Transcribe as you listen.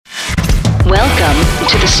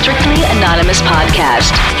to the Strictly Anonymous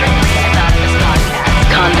podcast.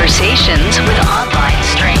 Conversations with online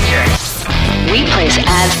strangers. We place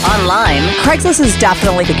ads online. Craigslist is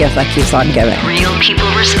definitely the gift that keeps on giving. Real people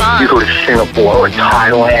respond. You go to Singapore or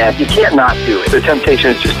Thailand, you can't not do it. The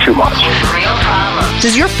temptation is just too much. Real problems.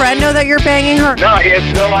 Does your friend know that you're banging her? No, he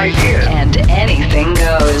has no idea. And anything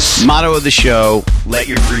goes. Motto of the show, let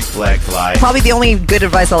your Greek flag fly. Probably the only good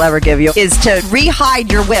advice I'll ever give you is to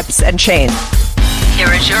re-hide your whips and chains.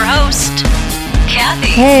 Here is your host, Kathy.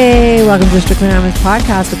 Hey, welcome to the Strictly Anonymous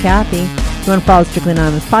Podcast with Kathy. If you want to follow Strictly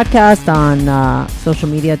Anonymous Podcast on social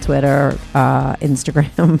media, Twitter,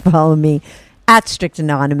 Instagram, follow me at Strict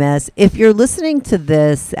Anonymous. If you're listening to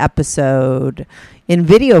this episode in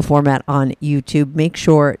video format on YouTube, make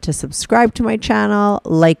sure to subscribe to my channel,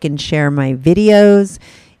 like and share my videos.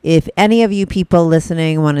 If any of you people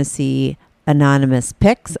listening want to see anonymous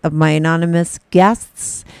pics of my anonymous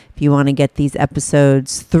guests, if you want to get these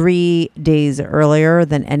episodes 3 days earlier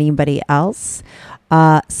than anybody else,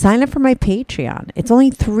 sign up for my Patreon. It's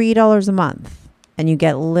only $3 a month. And you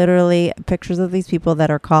get literally pictures of these people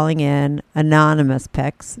that are calling in, anonymous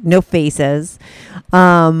pics, no faces.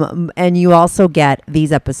 And you also get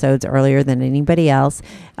these episodes earlier than anybody else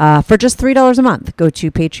for just $3 a month. Go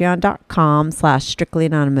to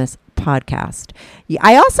patreon.com/strictlyanonymous podcast.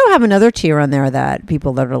 I also have another tier on there that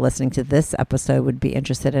people that are listening to this episode would be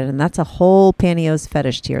interested in, and that's a whole pantyhose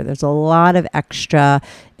fetish tier. There's a lot of extra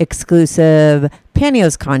exclusive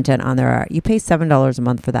pantyhose content on there. You pay $7 a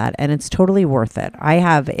month for that, and it's totally worth it. I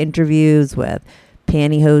have interviews with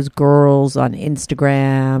pantyhose girls on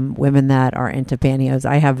Instagram, women that are into pantyhose.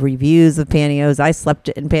 I have reviews of pantyhose. I slept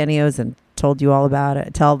in pantyhose and told you all about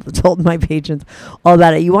it. Told my patrons all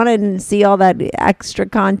about it. You want to see all that extra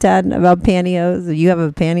content about pantyhose? You have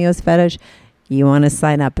a pantyhose fetish? You want to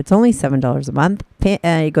sign up? It's only $7 a month.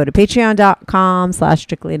 You go to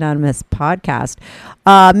patreon.com/strictlyanonymous podcast.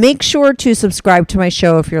 Make sure to subscribe to my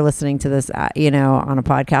show if you're listening to this, on a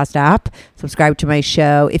podcast app. Subscribe to my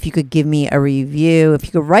show. If you could give me a review, if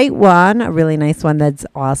you could write one, a really nice one, that's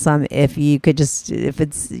awesome. If you could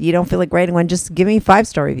you don't feel like writing one, just give me a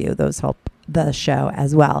 5-star review. Those help the show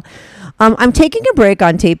as well. I'm taking a break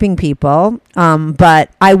on taping people, but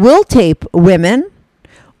I will tape women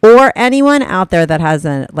or anyone out there that has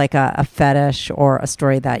a fetish or a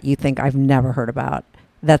story that you think I've never heard about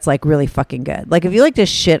that's like really fucking good. Like if you like to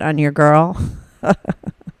shit on your girl,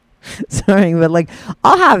 sorry, but like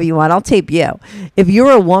I'll have you on. I'll tape you. If you're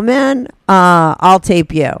a woman, I'll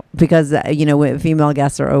tape you because female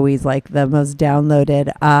guests are always like the most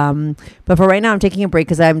downloaded. But for right now, I'm taking a break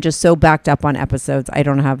because I'm just so backed up on episodes. I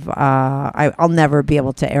don't have. I'll never be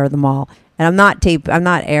able to air them all. And I'm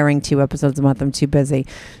not airing 2 episodes a month. I'm too busy.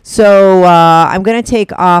 So I'm going to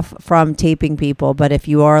take off from taping people. But if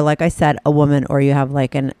you are, like I said, a woman, or you have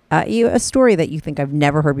like a story that you think I've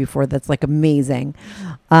never heard before that's like amazing,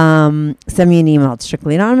 send me an email at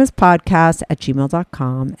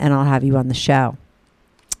strictlyanonymouspodcast@gmail.com and I'll have you on the show.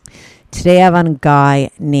 Today I have on a guy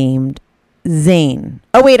named Zane.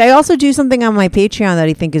 Oh wait, I also do something on my Patreon that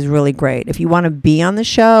I think is really great. If you want to be on the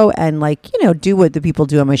show and do what the people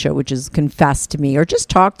do on my show, which is confess to me or just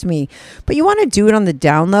talk to me, but you want to do it on the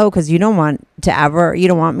down low because you don't want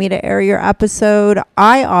me to air your episode,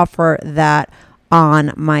 I offer that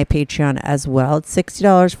on my Patreon as well. It's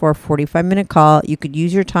 $60 for a 45-minute call. You could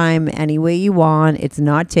use your time any way you want. It's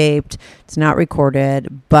not taped. It's not recorded,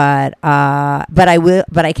 but I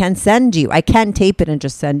can tape it and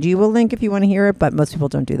just send you a link if you want to hear it, but most people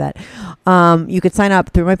don't do that. You could sign up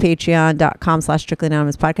through my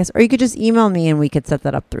patreon.com/strictlyanonymous podcast, or you could just email me and we could set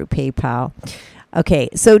that up through PayPal. Okay,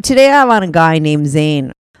 so today I have on a guy named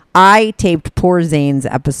Zane. I taped poor Zane's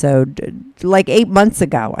episode like 8 months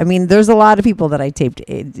ago. I mean, there's a lot of people that I taped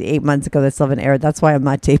 8 months ago that still haven't aired. That's why I'm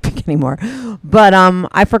not taping anymore. But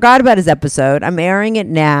I forgot about his episode. I'm airing it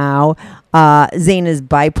now. Zane is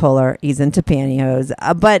bipolar. He's into pantyhose.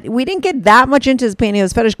 But we didn't get that much into his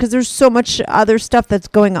pantyhose fetish because there's so much other stuff that's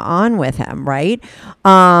going on with him, right?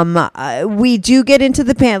 We do get into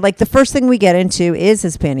the first thing we get into is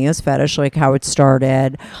his pantyhose fetish, like how it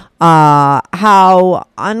started, how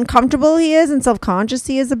uncomfortable he is and self-conscious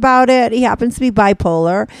he is about it. He happens to be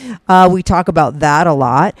bipolar. We talk about that a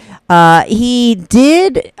lot. He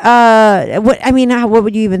did, what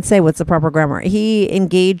would you even say? What's the proper grammar? He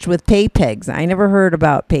engaged with pay pigs. I never heard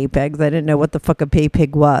about pay pigs. I didn't know what the fuck a pay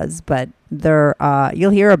pig was, but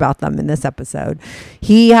you'll hear about them in this episode.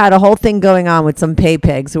 He had a whole thing going on with some pay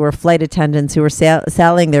pigs who were flight attendants who were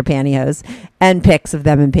selling their pantyhose and pics of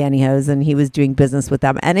them in pantyhose, and he was doing business with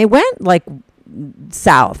them, and it went like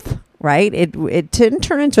south. right? It didn't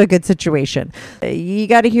turn into a good situation. You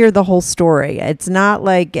got to hear the whole story. It's not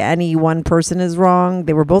like any one person is wrong.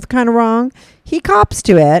 They were both kind of wrong. He cops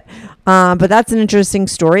to it, but that's an interesting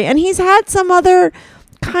story. And he's had some other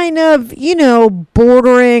kind of,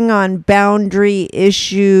 bordering on boundary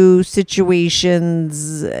issue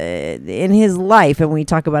situations in his life. And we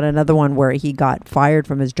talk about another one where he got fired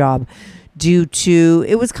from his job due to,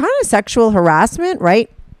 it was kind of sexual harassment, right?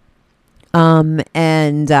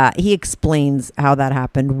 And he explains how that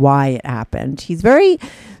happened, why it happened. He's very,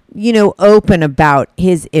 open about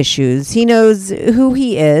his issues. He knows who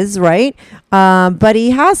he is, right? But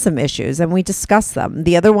he has some issues, and we discuss them.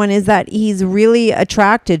 The other one is that he's really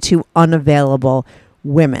attracted to unavailable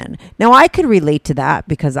women. Now, I could relate to that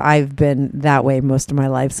because I've been that way most of my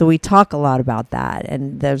life. So we talk a lot about that.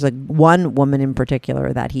 And there's one woman in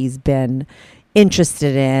particular that he's been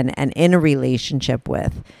interested in and in a relationship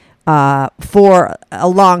with for a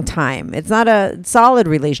long time. It's not a solid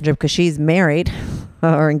relationship because she's married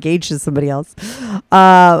or engaged to somebody else,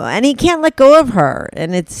 and he can't let go of her,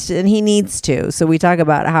 and he needs to. So we talk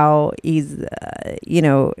about how he's,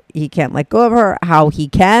 he can't let go of her, how he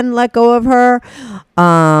can let go of her.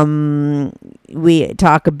 We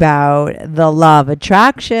talk about the law of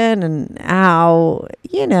attraction and how,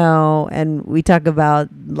 and we talk about,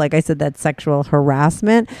 like I said, that sexual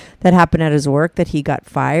harassment that happened at his work that he got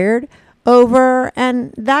fired over,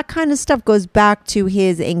 and that kind of stuff goes back to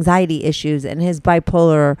his anxiety issues and his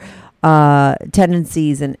bipolar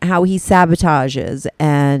tendencies and how he sabotages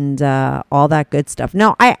and all that good stuff.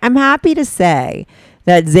 Now, I'm happy to say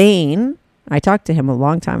that Zane, I talked to him a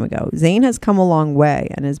long time ago. Zane has come a long way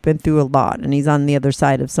and has been through a lot, and he's on the other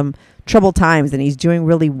side of some troubled times, and he's doing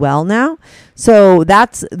really well now. So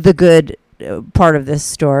that's the good part of this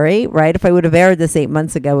story, right? If I would have aired this 8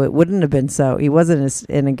 months ago, it wouldn't have been so. He wasn't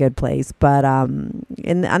in a good place. But on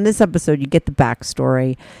this episode, you get the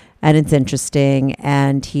backstory, and it's interesting.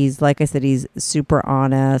 And he's, like I said, he's super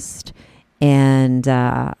honest. And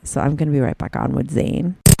so I'm going to be right back on with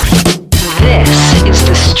Zane. This is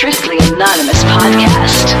the Strictly Anonymous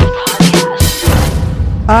podcast.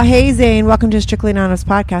 Hey, Zane. Welcome to Strictly Anonymous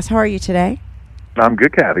podcast. How are you today? I'm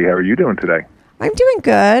good, Kathy. How are you doing today? I'm doing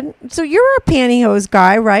good. So you're a pantyhose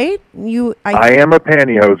guy, right? I am a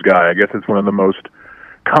pantyhose guy. I guess it's one of the most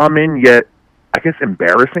common yet, I guess,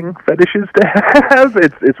 embarrassing fetishes to have.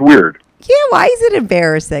 It's weird. Yeah, why is it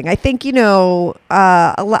embarrassing? I think,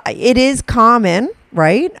 it is common,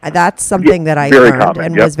 right? That's something that I learned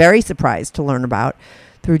and was very surprised to learn about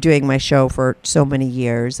through doing my show for so many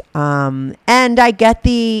years. And I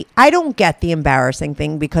don't get the embarrassing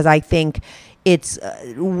thing because I think it's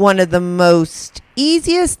one of the most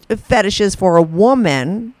easiest fetishes for a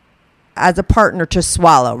woman as a partner to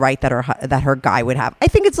swallow, right? That her guy would have. I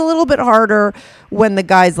think it's a little bit harder when the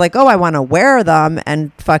guy's like, "Oh, I want to wear them,"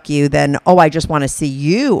 and fuck you. Then, "Oh, I just want to see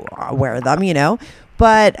you wear them,"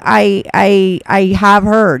 But I have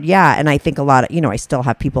heard, yeah, and I think a lot of, I still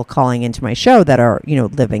have people calling into my show that are,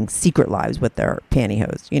 living secret lives with their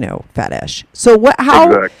pantyhose, fetish. So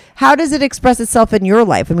how does it express itself in your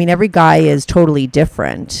life? I mean, every guy is totally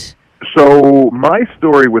different. So my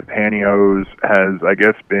story with pantyhose has, I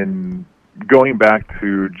guess, been going back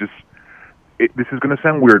to this is going to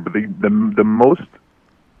sound weird, but the most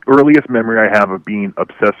earliest memory I have of being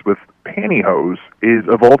obsessed with pantyhose is,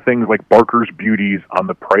 of all things, like Barker's Beauties on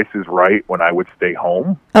The Price is Right when I would stay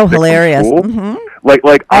home. Oh, hilarious. Mm-hmm.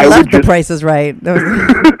 Like I love would The Price is Right.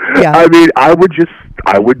 Yeah. I mean, I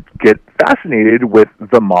would get fascinated with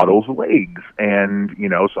the model's legs, and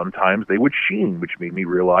sometimes they would sheen, which made me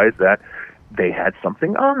realize that they had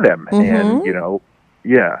something on them. Mm-hmm. And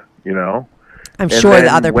I'm sure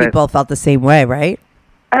the other people felt the same way, right?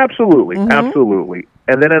 Absolutely, mm-hmm. absolutely.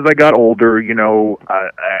 And then as I got older,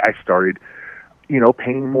 I started,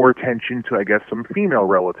 paying more attention to, I guess, some female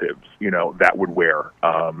relatives, that would wear,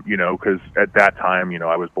 because at that time,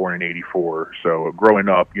 I was born in '84. So growing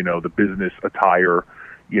up, the business attire,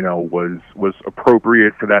 was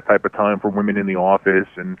appropriate for that type of time for women in the office,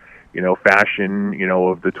 and, fashion,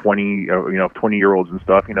 of the 20-year-olds and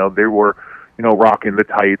stuff, they were, rocking the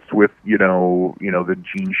tights with, the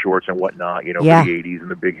jean shorts and whatnot, for the 80s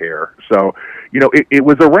and the big hair. So, it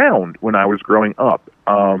was around when I was growing up.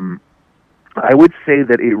 I would say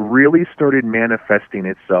that it really started manifesting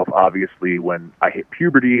itself, obviously, when I hit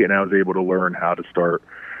puberty and I was able to learn how to start,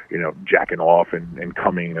 jacking off and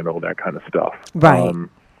coming and all that kind of stuff. Right.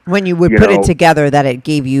 When you would put it together that it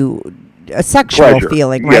gave you a sexual pleasure.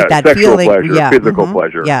 Feeling, right? Yeah, that sexual feeling, pleasure, yeah. physical Mm-hmm.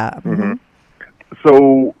 pleasure. Yeah. Mm-hmm.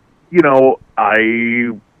 So,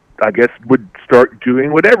 I guess would start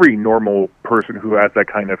doing what every normal person who has that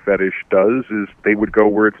kind of fetish does, is they would go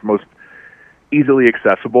where it's most easily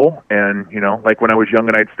accessible. And, you know, like when I was young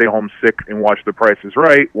and I'd stay home sick and watch The Price is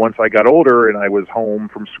Right, once I got older and I was home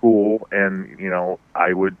from school, and, you know,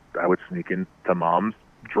 I would sneak into mom's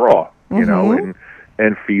drawer, you know,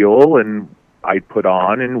 and feel, and I'd put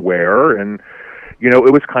on and wear, and, you know,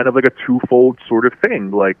 it was kind of like a twofold sort of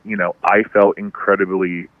thing. Like, you know, I felt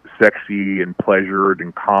incredibly sexy and pleasured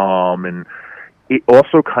and calm, and it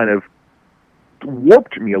also kind of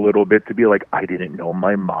warped me a little bit to be like, I didn't know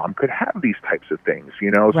my mom could have these types of things,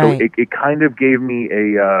 you know. Right. So it kind of gave me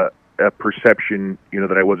a perception, you know,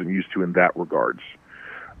 that I wasn't used to in that regards.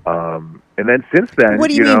 And then since then, What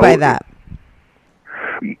do you mean by that?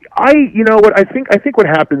 You know what, I think what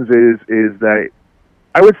happens is that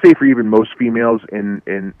I would say for even most females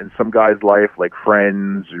in some guy's life, like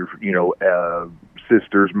friends or, you know,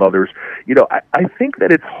 sisters, mothers, you know, I think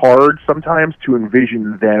that it's hard sometimes to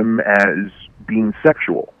envision them as being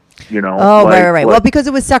sexual, you know. Oh, like, right. Well, because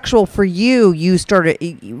it was sexual for you, you started,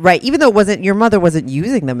 right, even though it wasn't, your mother wasn't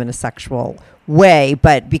using them in a sexual way,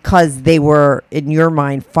 but because they were, in your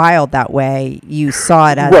mind, filed that way, you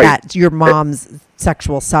saw it as right. that your mom's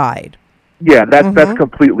sexual side. Yeah, that's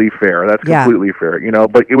completely fair. That's completely fair, you know,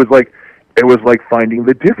 but it was like finding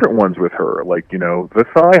the different ones with her, like, you know, the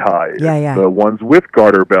thigh highs, the ones with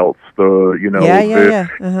garter belts, the, you know,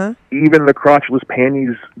 even the crotchless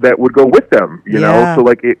panties that would go with them, you know. So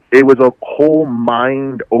like it was a whole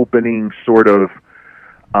mind-opening sort of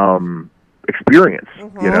experience,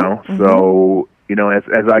 you know. So, you know, as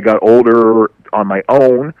I got older on my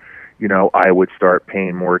own, you know, I would start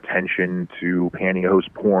paying more attention to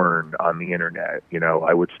pantyhose porn on the internet. You know,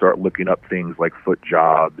 I would start looking up things like foot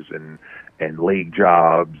jobs and leg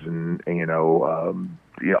jobs and you know,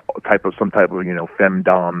 some type of, you know,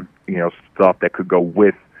 femdom, you know, stuff that could go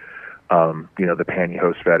with, you know, the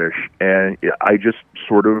pantyhose fetish. And I just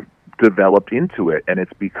sort of developed into it, and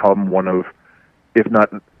it's become one of, if not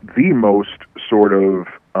the most sort of,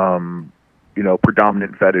 you know,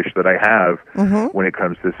 predominant fetish that I have when it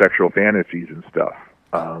comes to sexual fantasies and stuff.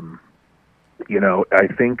 You know, I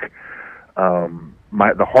think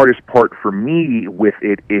the hardest part for me with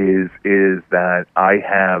it is that I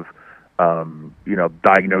have, you know,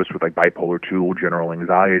 diagnosed with like bipolar 2, general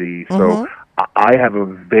anxiety. So I have a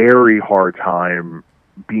very hard time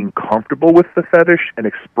being comfortable with the fetish and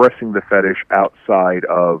expressing the fetish outside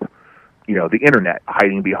of, you know, the internet,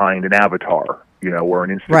 hiding behind an avatar, you know, or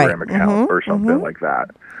an Instagram account or something like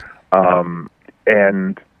that.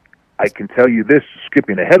 And I can tell you this,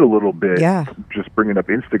 skipping ahead a little bit, just bringing up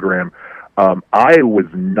Instagram, I was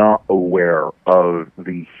not aware of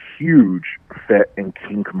the huge fet and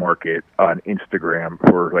kink market on Instagram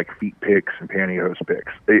for like feet pics and pantyhose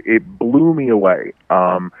pics. It blew me away.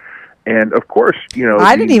 And of course, you know,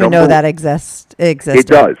 I didn't even know that existed. It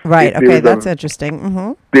does. Right. Okay, that's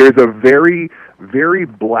interesting. There's a very, very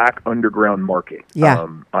black underground market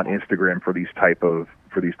on Instagram for these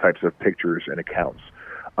types of pictures and accounts.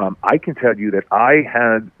 I can tell you that I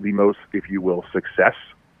had the most, if you will, success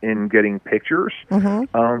in getting pictures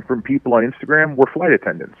from people on Instagram were flight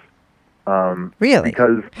attendants. Really?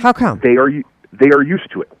 Because how come? They are used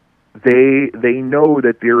to it. They know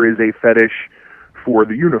that there is a fetish for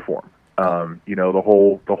the uniform. You know, the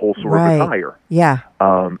whole sort of attire. Yeah.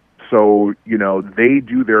 So, you know, they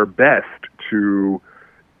do their best to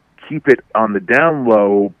keep it on the down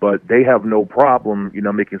low, but they have no problem, you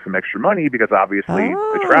know, making some extra money because obviously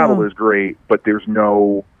the travel is great, but there's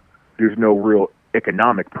no real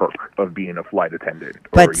economic perk of being a flight attendant.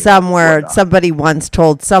 But somewhere, somebody once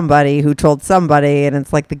told somebody who told somebody, and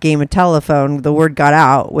it's like the game of telephone, the word got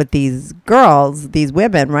out with these girls, these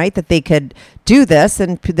women, right, that they could do this,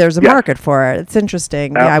 and there's a market for it. It's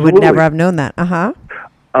interesting. Absolutely. Yeah, I would never have known that.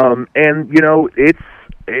 And, you know, it's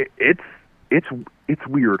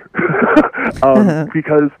weird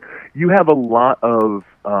because you have a lot of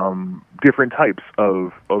different types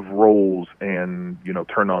of roles and, you know,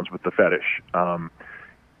 turn-ons with the fetish.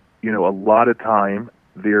 You know, a lot of time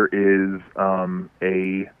there is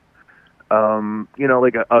you know,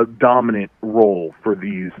 like a dominant role for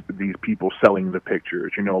these people selling the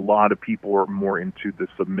pictures. You know, a lot of people are more into the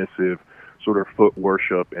submissive sort of foot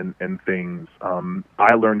worship and things.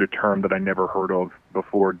 I learned a term that I never heard of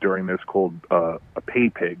before during this called a pay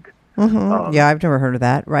pig. Yeah, I've never heard of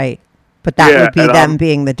that. Right. But that would be them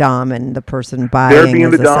being the dom and the person buying. They're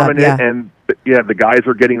being the dominant, and the guys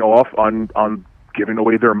are getting off on giving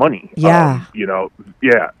away their money. Yeah. You know,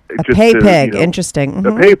 a pay pig. You know, interesting.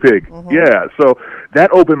 A pay pig. Yeah. So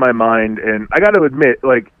that opened my mind, and I got to admit,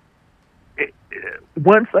 like,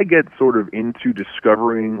 once I get sort of into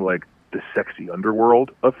discovering like the sexy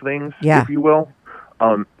underworld of things, Yeah. if you will.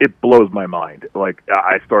 It blows my mind. Like,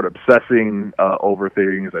 I start obsessing over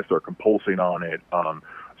things. I start compulsing on it.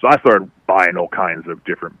 So I started buying all kinds of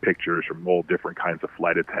different pictures from all different kinds of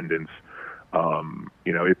flight attendants.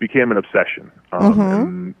 It became an obsession.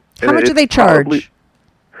 And How much do they charge?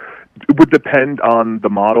 It would depend on the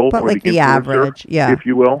model, But or like the influencer, average, yeah. if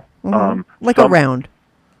you will. Like some, around.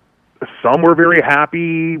 Some were very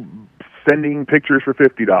happy sending pictures for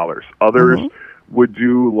 $50. Others would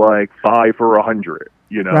do like 5 or 100.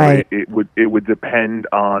 Right. It would depend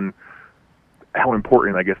on how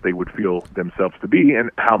important, I guess, they would feel themselves to be, and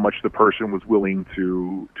how much the person was willing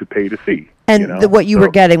to pay to see. And what you were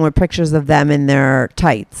getting were pictures of them in their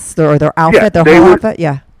tights or their outfit, Yeah, their whole were, outfit.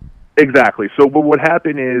 Yeah. Exactly. So, but what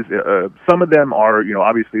happened is, some of them are,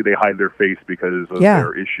 obviously they hide their face because of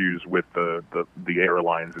their issues with the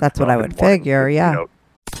airlines. That's what I would figure. Yeah.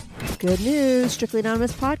 Good news. Strictly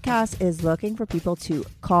Anonymous Podcast is looking for people to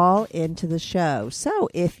call into the show. So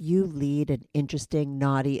if you lead an interesting,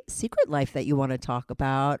 naughty secret life that you want to talk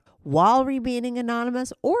about while remaining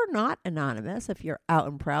anonymous or not anonymous, if you're out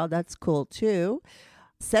and proud, that's cool too.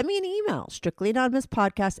 Send me an email,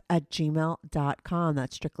 strictlyanonymouspodcast@gmail.com.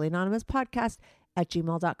 That's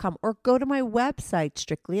strictlyanonymouspodcast@gmail.com. Or go to my website,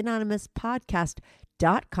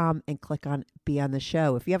 strictlyanonymouspodcast.com, and click on Be on the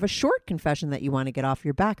Show. If you have a short confession that you want to get off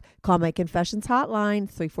your back, call my confessions hotline,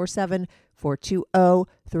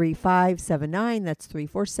 347-420-3579. That's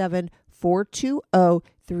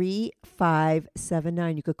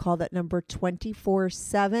 347-420-3579. You could call that number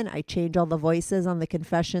 24/7. I change all the voices on the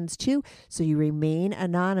confessions too, so you remain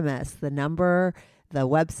anonymous. The number, the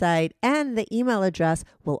website, and the email address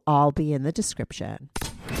will all be in the description.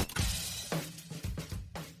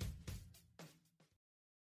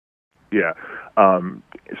 Yeah.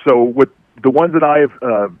 So with the ones that I've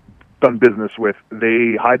done business with,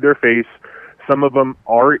 they hide their face. Some of them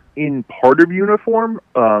are in part of uniform.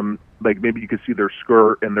 Like maybe you can see their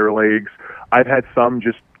skirt and their legs. I've had some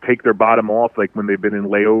just take their bottom off, like when they've been in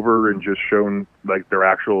layover, and just shown like their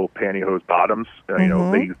actual pantyhose bottoms,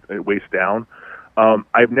 waist down.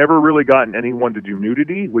 I've never really gotten anyone to do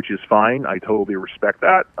nudity, which is fine. I totally respect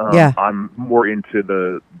that. I'm more into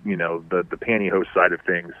the pantyhose side of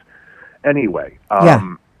things. Anyway,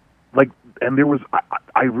 and there was,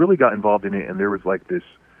 I really got involved in it, and there was like this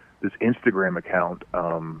Instagram account.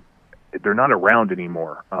 They're not around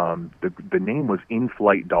anymore. The name was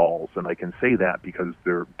In-Flight Dolls, and I can say that because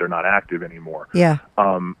they're not active anymore. Yeah.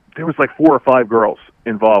 There was like 4 or 5 girls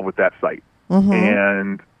involved with that site,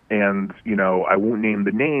 and I won't name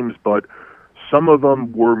the names, but some of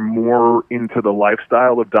them were more into the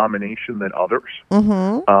lifestyle of domination than others.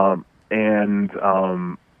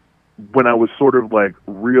 When I was sort of like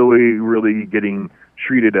really, really getting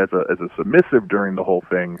treated as a submissive during the whole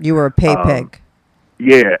thing, You were a pay pig.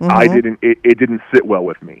 Yeah, I didn't. It didn't sit well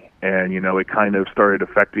with me, and it kind of started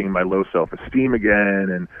affecting my low self-esteem again,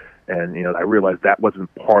 and I realized that wasn't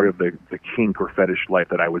part of the kink or fetish life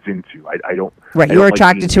that I was into. I don't. Right, I you were don't like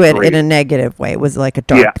attracted being to it in degraded. a negative way. It was like a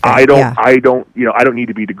dark thing. I don't. I don't need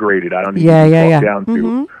to be degraded. I don't need to be talked down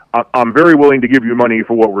to. I'm very willing to give you money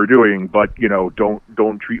for what we're doing, but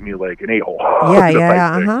don't treat me like an a-hole.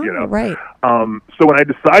 Right. So when I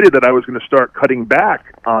decided that I was going to start cutting back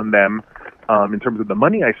on them, in terms of the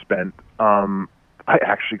money I spent, I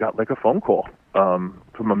actually got like a phone call from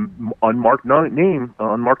an unmarked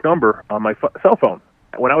number on my cell phone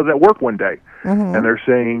when I was at work one day, and they're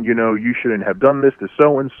saying, you shouldn't have done this to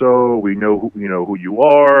so and so. We know who you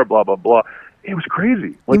are. Blah blah blah. It was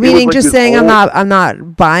crazy. You meaning like just saying I'm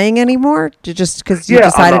not buying anymore, just because you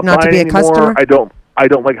decided not to be a customer? I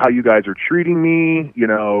don't like how you guys are treating me.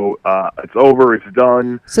 It's over. It's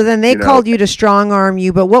done. So then they called you to strong arm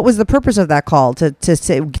you, but what was the purpose of that call? To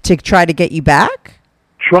try to get you back?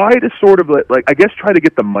 Try to sort of try to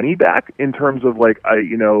get the money back in terms of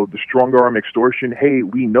the strong arm extortion. Hey,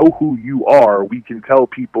 we know who you are. We can tell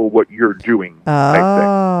people what you're doing.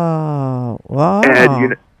 Oh, wow.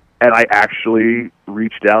 And I actually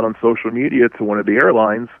reached out on social media to one of the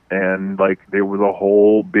airlines, and there was a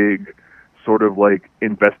whole big sort of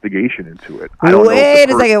investigation into it. Wait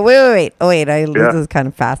a second. Wait. This is kind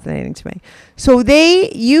of fascinating to me. So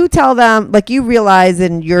you tell them, you realize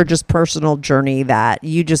in your just personal journey that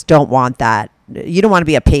you just don't want that. You don't want to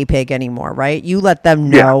be a pay pig anymore, right? You let them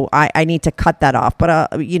know, I need to cut that off.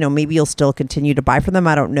 But, maybe you'll still continue to buy from them.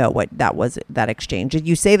 I don't know what that was, that exchange. Did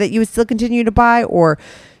you say that you would still continue to buy, or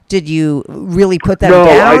Did you really put them No,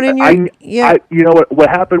 down in your? I you know what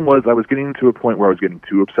happened was I was getting to a point where I was getting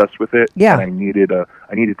too obsessed with it. Yeah. And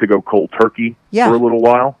I needed to go cold turkey Yeah. for a little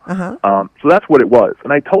while. Uh-huh. So that's what it was.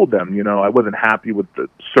 And I told them, I wasn't happy with the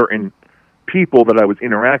certain people that I was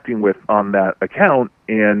interacting with on that account,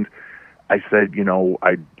 and I said,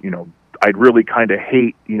 I'd really kind of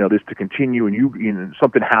hate, this to continue, and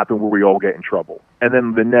something happened where we all get in trouble. And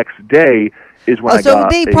then the next day is when so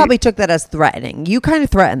they probably took that as threatening. You kind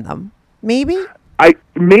of threatened them, maybe.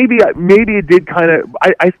 Maybe it did kind of.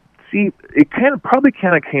 I see. It probably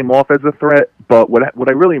came off as a threat, but what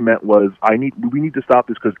I really meant was we need to stop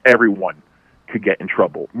this because everyone could get in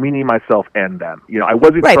trouble, meaning myself and them. I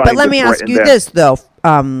wasn't right. trying But let to me ask you them. this though,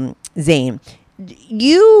 Zane.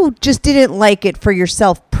 You just didn't like it for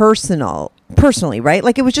yourself personally, right?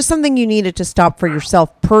 Like it was just something you needed to stop for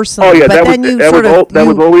yourself personally. Oh yeah, but that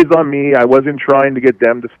was always on me. I wasn't trying to get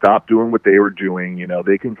them to stop doing what they were doing.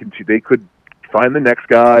 They can continue. They could find the next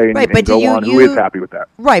guy and, right, and go on. Who is happy with that?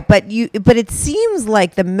 Right, but it seems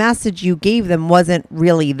like the message you gave them wasn't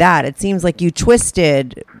really that. It seems like you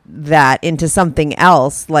twisted that into something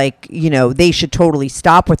else. Like they should totally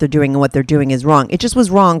stop what they're doing, and what they're doing is wrong. It just was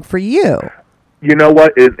wrong for you. You know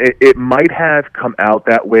what? It might have come out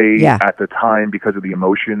that way Yeah. at the time because of the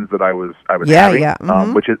emotions that I was Yeah, having, yeah.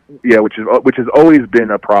 Mhm. which has always been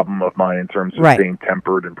a problem of mine in terms of Right. staying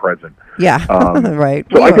tempered and present. Yeah, right.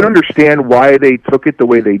 So I can understand why they took it the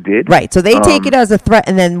way they did. Right. So they take it as a threat,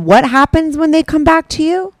 and then what happens when they come back to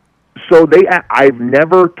you? So I've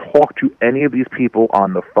never talked to any of these people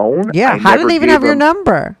on the phone. Yeah. I How never do they even gave have your them-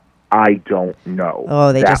 number? I don't know.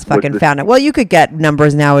 Oh, they That just was fucking the- found it. Well, you could get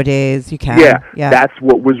numbers nowadays. You can. Yeah, that's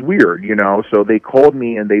what was weird, So they called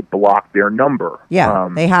me and they blocked their number. Yeah.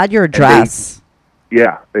 They had your address.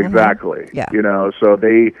 Yeah, exactly. Yeah. So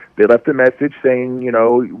they left a message saying,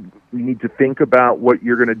 you need to think about what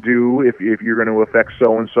you're going to do if you're going to affect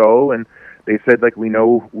so and so, and they said like we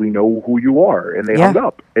know who you are, and they hung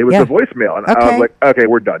up. It was a voicemail, and I was like, okay,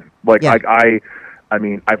 we're done. Like I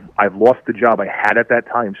mean, I've lost the job I had at that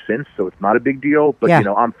time since, so it's not a big deal. But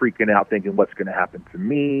I'm freaking out, thinking what's going to happen to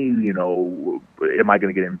me. Am I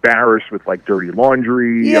going to get embarrassed with like dirty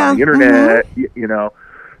laundry on the internet?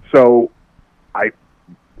 So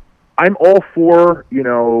I'm all for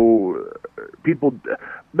people.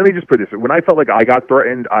 Let me just put it this way. When I felt like I got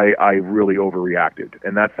threatened, I really overreacted.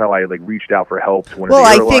 And that's how I reached out for help to one of the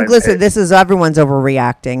airlines. I think, listen, this is everyone's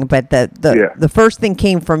overreacting, but the first thing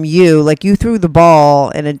came from you. Like you threw the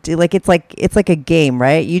ball and it's like a game,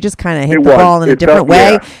 right? You just kind of hit the ball in a different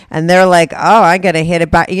way and they're like, oh, I got to hit it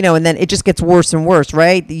back, and then it just gets worse and worse,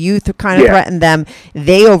 right? You kind of threaten them.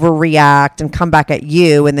 They overreact and come back at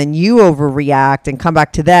you, and then you overreact and come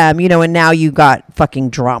back to them, and now you got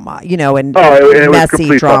fucking drama, and it messy was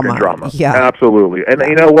complete drama. fucking drama. Yeah, absolutely. And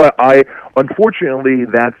you know what? Unfortunately,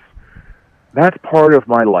 that's part of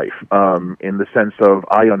my life. In the sense of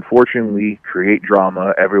I unfortunately create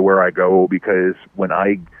drama everywhere I go because when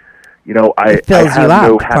I it fills I have you up,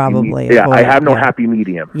 no happy probably. I have no happy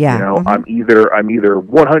medium. Yeah. I'm either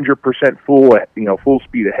 100% full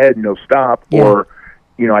speed ahead, no stop, or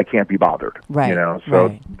I can't be bothered. Right. So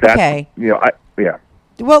right. that's okay.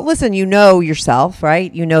 Well, listen, yourself,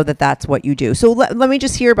 right? That's what you do. So let me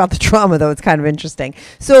just hear about the trauma, though. It's kind of interesting.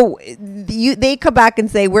 So they come back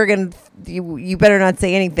and say, you better not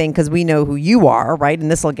say anything because we know who you are, right?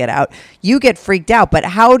 And this will get out. You get freaked out, but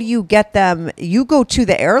how do you get them? You go to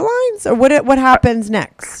the airlines, or what happens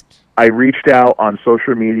next? I reached out on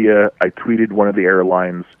social media. I tweeted one of the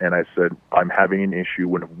airlines, and I said, I'm having an issue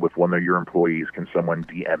with one of your employees. Can someone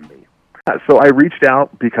DM me? So I reached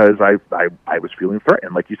out because I was feeling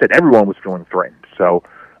threatened. Like you said, everyone was feeling threatened. So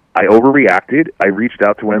I overreacted. I reached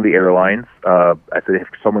out to one of the airlines. I said, if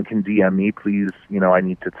someone can DM me, please, I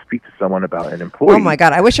need to speak to someone about an employee. Oh, my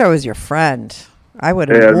God. I wish I was your friend. I would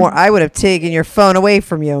have taken your phone away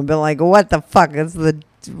from you and been like, what the fuck? It's the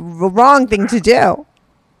wrong thing to do.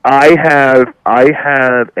 I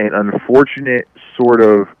have an unfortunate sort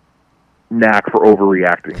of knack for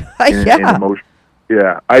overreacting in emotion.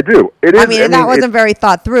 Yeah, I do. It is. And that wasn't very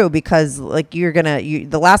thought through because, like,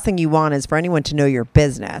 the last thing you want is for anyone to know your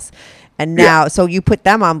business. And now, so you put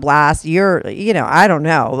them on blast. I don't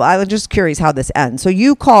know. I'm just curious how this ends. So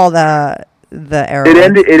you call the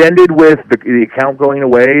airline. It ended with the account going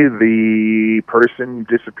away, the person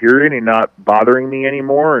disappearing and not bothering me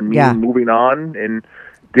anymore, and me moving on. And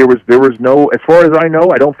there was no, as far as I know,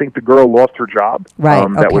 I don't think the girl lost her job. Right.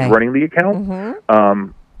 That was running the account.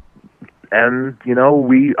 Mm-hmm. And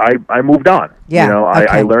I moved on. Yeah.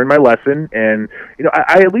 I learned my lesson, and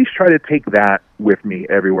I at least try to take that with me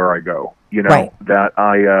everywhere I go. you know, Right. that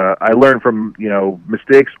I learn from, you know,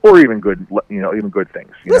 mistakes or even good, you know, even good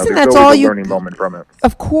things. You Listen, know, there's that's always all a you- learning moment from it.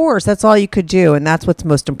 Of course, that's all you could do, and that's what's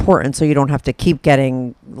most important. So you don't have to keep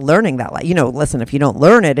learning that. You know, listen, if you don't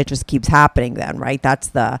learn it, it just keeps happening. Then, right? That's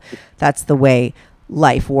the way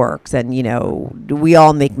life works. And you know, we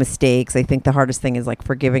all make mistakes. I think the hardest thing is like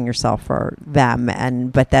forgiving yourself for them,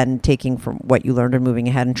 but then taking from what you learned and moving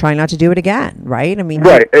ahead and trying not to do it again. Right? I mean,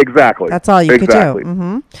 Right, exactly. that's all you Exactly. could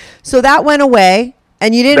do. So that went away.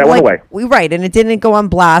 And you didn't That went like away. right, and it didn't go on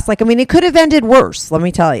blast. Like I mean, it could have ended worse. Let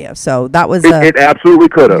me tell you. So that was It absolutely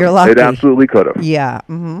could have. You're lucky. It absolutely could have. yeah.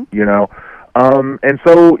 Mm-hmm. You know, and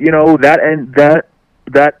so you know that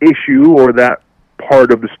issue or that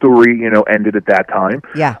part of the story, you know, ended at that time.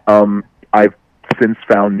 Yeah. I've since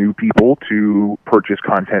found new people to purchase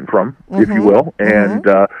content from, if you will, and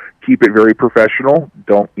keep it very professional.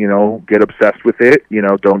 Don't, you know, get obsessed with it. You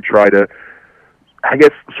know, don't try to, I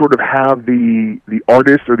guess, sort of have the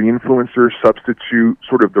artist or the influencer substitute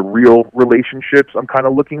sort of the real relationships I'm kind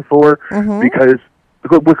of looking for, because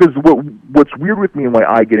what's weird with me and why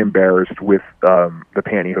I get embarrassed with the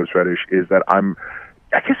pantyhose fetish is that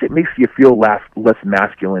I guess it makes you feel less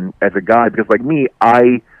masculine as a guy, because like me,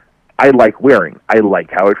 I like wearing, I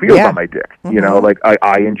like how it feels on my dick, you know, like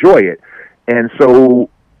I enjoy it, and so,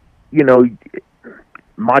 you know,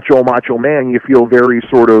 macho man, you feel very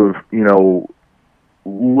sort of, you know,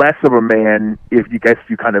 less of a man if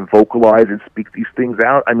you kind of vocalize and speak these things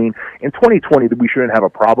out. I mean, in 2020, we shouldn't have a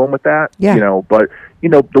problem with that, you know, but, you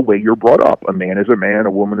know, the way you're brought up, a man is a man,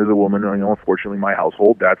 a woman is a woman, you know, unfortunately my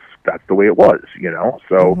household, that's the way it was, you know,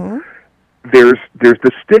 so there's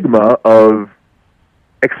the stigma of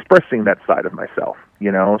expressing that side of myself,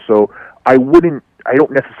 you know, so I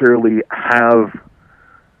don't necessarily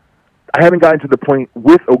I haven't gotten to the point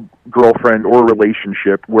with a girlfriend or a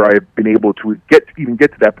relationship where I've been able to get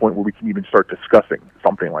to that point where we can even start discussing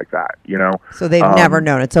something like that, you know. So they've never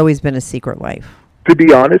known. It's always been a secret life. To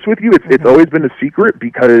be honest with you, it's always been a secret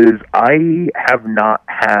because I have not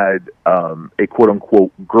had a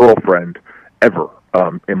quote-unquote girlfriend ever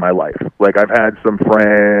in my life. Like, I've had some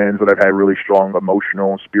friends that I've had really strong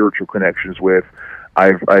emotional and spiritual connections with.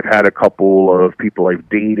 I've had a couple of people I've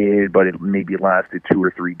dated, but it maybe lasted 2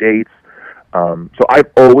 or 3 dates. So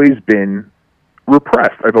I've always been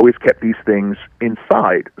repressed. I've always kept these things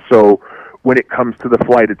inside. So when it comes to the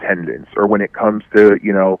flight attendants, or when it comes to,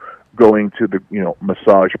 you know, going to the, you know,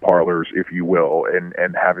 massage parlors, if you will,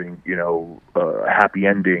 and having, you know, a happy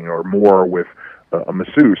ending or more with a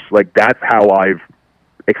masseuse, like that's how I've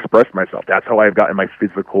expressed myself. That's how I've gotten my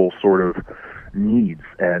physical sort of needs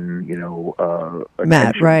and, you know, Matt,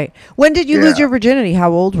 attention. right. When did you lose your virginity?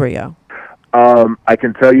 How old were you? I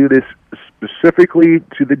can tell you this specifically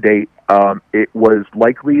to the date. It was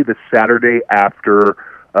likely the Saturday after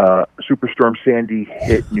Superstorm Sandy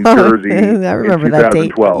hit New Jersey I remember in that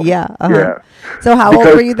date. 2012. Yeah. Yeah. So how old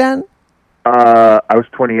Because, were you then? I was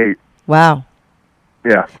 28. Wow.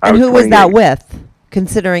 Yeah. And who was 28. that with?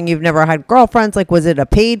 Considering you've never had girlfriends, like was it a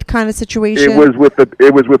paid kind of situation? It was with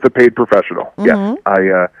a paid professional. Yes.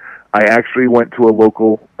 I actually went to a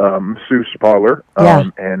local masseuse parlor,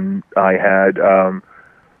 and I had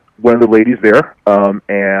one of the ladies there,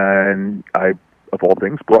 and I, of all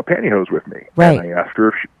things, brought pantyhose with me. Right. And I asked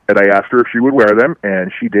her if she would wear them,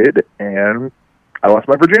 and she did, and I lost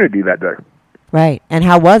my virginity that day. Right. And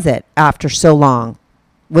how was it after so long?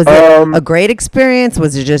 Was it a great experience?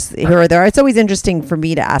 Was it just here or there? It's always interesting for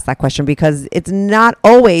me to ask that question because it's not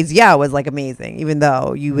always, it was like amazing, even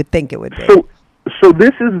though you would think it would be. So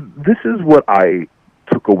this is what I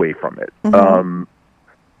took away from it.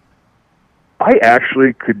 I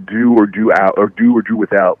actually could do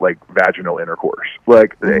without like vaginal intercourse.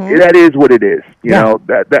 Like that is what it is. You know,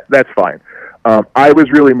 that's fine. I was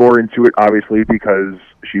really more into it, obviously, because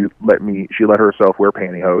she let herself wear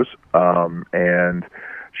pantyhose, and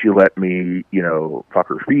she let me, you know, fuck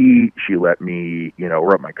her feet. She let me, you know,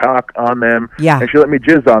 rub my cock on them. Yeah. And she let me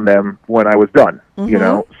jizz on them when I was done, you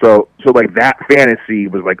know? So like that fantasy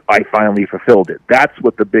was like, I finally fulfilled it. That's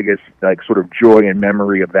what the biggest, like, sort of joy and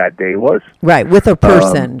memory of that day was. Right. With a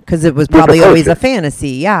person, because it was probably always a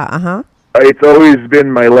fantasy. Yeah. It's always been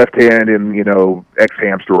my left hand in, you know,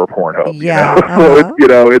 X-Hamster or Pornhub. Yeah. You know? So it's, you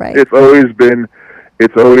know,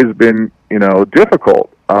 it's always been, you know,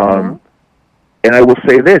 difficult. And I will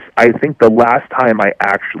say this, I think the last time I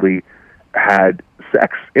actually had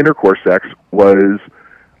intercourse sex, was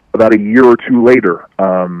about a year or two later.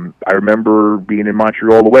 I remember being in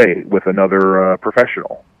Montreal away with another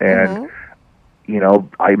professional, and, you know,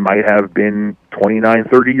 I might have been 29,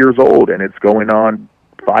 30 years old, and it's going on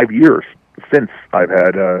 5 years since I've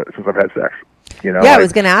had sex. You know, Yeah, I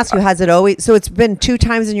was going to ask you, has it always, so it's been 2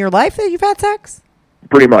 times in your life that you've had sex?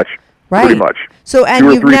 pretty much. Right. Pretty much. So, 2 and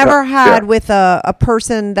or you've 3 never times, had yeah. with a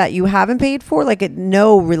person that you haven't paid for, like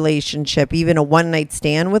no relationship, even a one night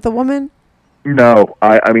stand with a woman? No,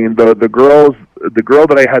 I mean the girl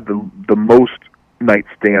that I had the most night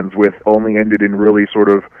stands with only ended in really sort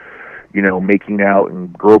of, you know, making out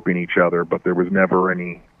and groping each other, but there was never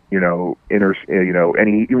any, you know,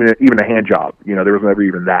 any even a hand job. You know, there was never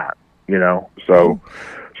even that. You know, so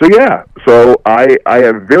yeah, so I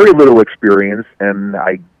have very little experience, and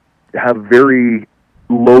I have very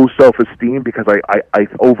low self-esteem because I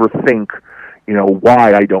overthink, you know,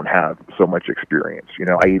 why I don't have so much experience. You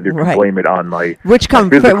know, I either can blame it on my which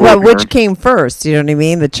came first. You know what I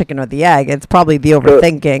mean? The chicken or the egg? It's probably the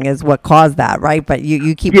overthinking is what caused that, right? But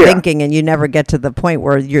you keep thinking, and you never get to the point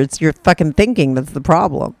where you're fucking thinking. That's the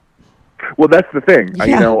problem. Well, that's the thing.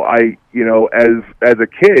 Yeah. As a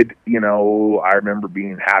kid, you know, I remember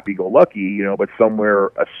being happy-go-lucky, you know, but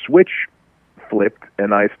somewhere a switch flipped,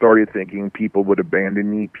 and I started thinking people would abandon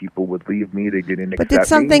me, people would leave me, they didn't accept me. But did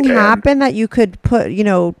something happen that you could put, you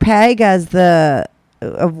know, peg as the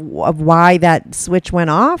of why that switch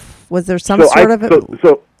went off? Was there some sort of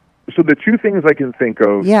So the 2 things I can think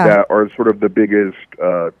of that are sort of the biggest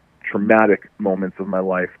traumatic moments of my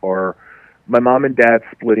life are my mom and dad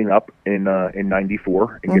splitting up in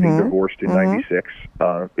 '94 and getting divorced in '96.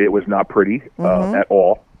 It was not pretty at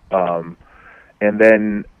all. And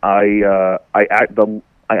then I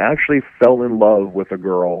actually fell in love with a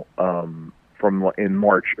girl in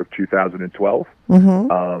March of 2012,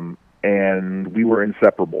 and we were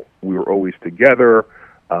inseparable. We were always together.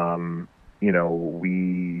 You know,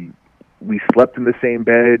 we slept in the same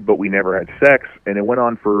bed, but we never had sex, and it went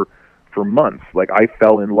on for months. Like, I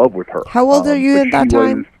fell in love with her. How old are you at that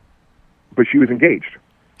time? But she was engaged.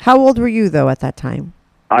 How old were you though at that time?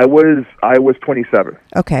 I was 27.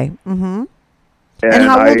 Okay. Mm-hmm. And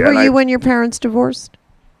how old were you when your parents divorced?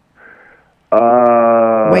 Way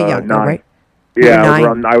younger, 9. right? Yeah,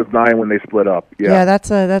 I was 9 when they split up. Yeah,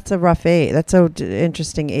 that's a rough age. That's a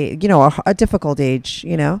interesting age. You know, a difficult age.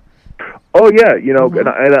 You know. Oh yeah, you know,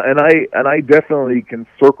 and I definitely can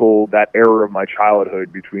circle that era of my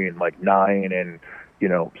childhood between like 9 and, you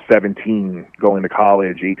know, 17 going to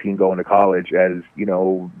college, 18 going to college as, you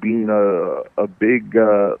know, being a big,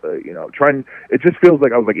 you know, it just feels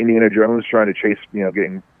like I was like Indiana Jones trying to chase, you know,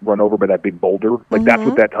 getting run over by that big boulder. Like that's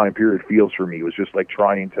what that time period feels for me. It was just like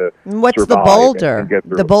trying to What's the boulder? And get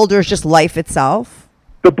through. The boulder is just life itself?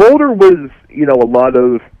 The boulder was, you know, a lot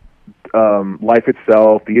of life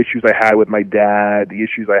itself, the issues I had with my dad, the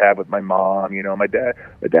issues I had with my mom. You know, my dad's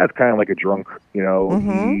kind of like a drunk. You know,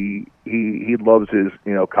 he loves his,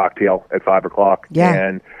 you know, cocktail at 5 o'clock,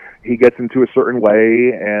 and he gets into a certain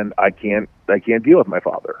way, and I can't deal with my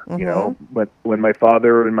father. You know, but when my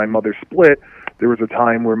father and my mother split, there was a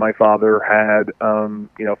time where my father had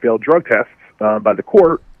you know, failed drug tests by the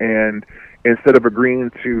court, and instead of agreeing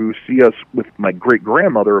to see us with my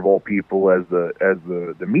great-grandmother of all people as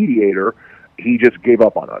the mediator, he just gave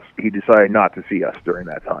up on us. He decided not to see us during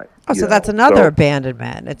that time. Oh, so that's another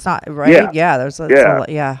abandonment. It's not right.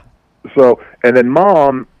 Yeah, So, and then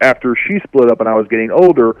Mom, after she split up and I was getting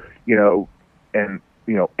older, you know, and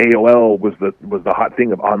you know, AOL was the hot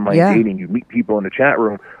thing of online dating. You meet people in the chat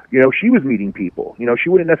room. You know, she was meeting people. You know, she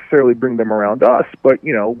wouldn't necessarily bring them around us, but,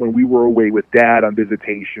 you know, when we were away with Dad on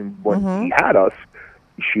visitation, when he had us,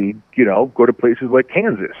 she'd, you know, go to places like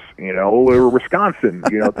Kansas, you know, or Wisconsin,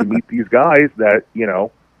 you know, to meet these guys that, you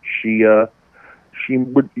know, she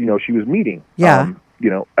would, you know, she was meeting, you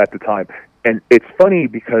know, at the time. And it's funny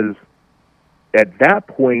because at that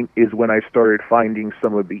point is when I started finding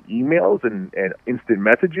some of the emails and instant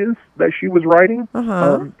messages that she was writing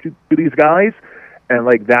to these guys. And,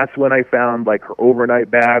 like, that's when I found, like, her overnight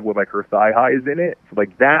bag with, like, her thigh highs in it. So,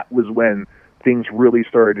 like, that was when things really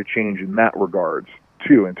started to change in that regards,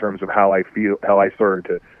 too, in terms of how I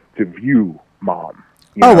started to view Mom.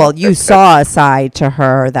 You saw a side to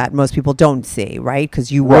her that most people don't see, right? Because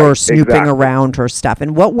you were snooping around her stuff.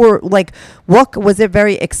 And what was it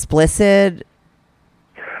very explicit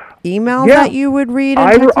email that you would read?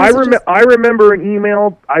 I remember an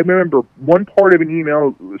email. I remember one part of an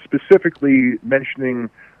email specifically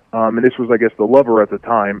mentioning, and this was, I guess, the lover at the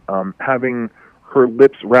time, having her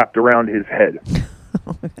lips wrapped around his head.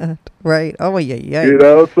 Oh my God. Right. Oh yeah. You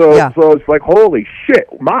know, so it's like, holy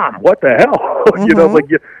shit, Mom, what the hell? You know,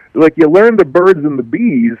 like you learn the birds and the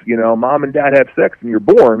bees. You know, Mom and Dad have sex and you're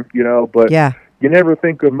born. You know, but you never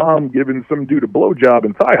think of Mom giving some dude a blowjob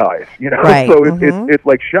and thigh highs, you know? Right. So it's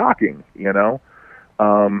like shocking, you know?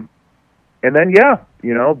 And then,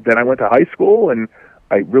 you know, then I went to high school and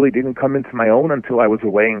I really didn't come into my own until I was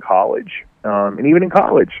away in college. And even in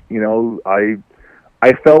college,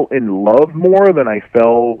 I fell in love more than I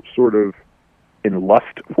fell sort of in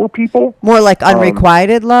lust for people. More like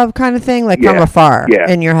unrequited love kind of thing, like from afar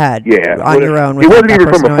in your head, on your own. It wasn't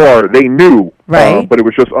even from afar. They knew, right? But it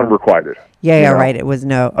was just unrequited. Yeah, right. It was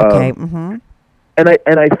no. Okay. Mm-hmm.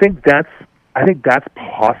 And I think that's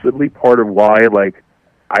possibly part of why, like,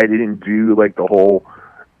 I didn't do like the whole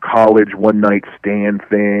college one night stand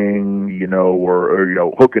thing,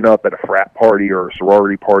 or hooking up at a frat party or a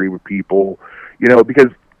sorority party with people, because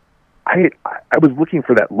I was looking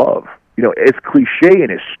for that love. As cliche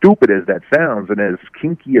and as stupid as that sounds, and as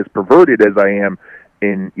kinky, as perverted as I am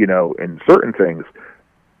in certain things,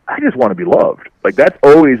 I just want to be loved. Like, that's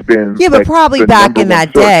always been... Yeah, but probably back in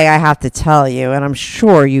that day, I have to tell you, and I'm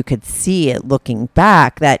sure you could see it looking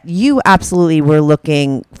back, that you absolutely were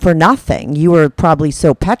looking for nothing. You were probably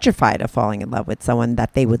so petrified of falling in love with someone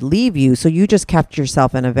that they would leave you, so you just kept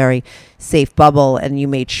yourself in a very safe bubble, and you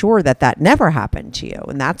made sure that that never happened to you,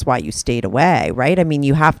 and that's why you stayed away, right? I mean,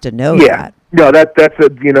 you have to know that. No, that's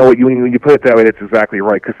when you put it that way, that's exactly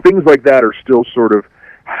right, because things like that are still sort of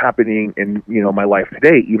happening in my life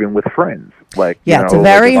today, even with friends. Like, it's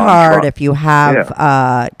very hard if you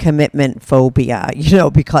have commitment phobia,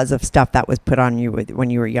 because of stuff that was put on you when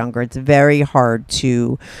you were younger. It's very hard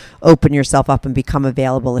to open yourself up and become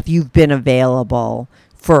available if you've been available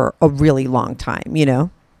for a really long time. Yeah,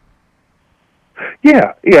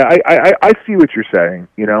 I see what you're saying.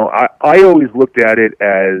 I always looked at it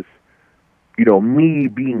as me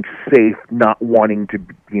being safe, not wanting to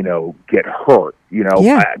get hurt.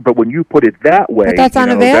 But when you put it that way, but that's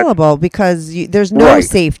unavailable because there's no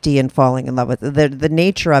safety in falling in love with it. The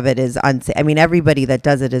nature of it is unsafe. I mean, everybody that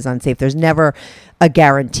does it is unsafe. There's never a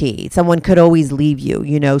guarantee. Someone could always leave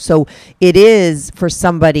you, so it is for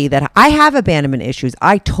somebody that I have abandonment issues.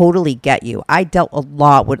 I totally get you. I dealt a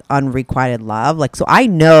lot with unrequited love. So I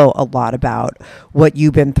know a lot about what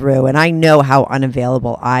you've been through, and I know how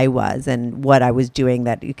unavailable I was and what I was doing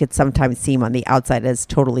that you could sometimes seem on the outside as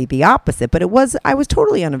totally the opposite, but I was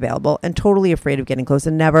totally unavailable and totally afraid of getting close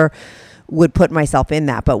and never would put myself in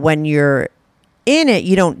that. But when you're in it,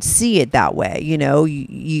 you don't see it that way,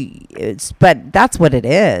 but that's what it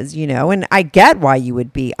is, and I get why you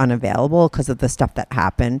would be unavailable because of the stuff that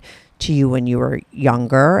happened to you when you were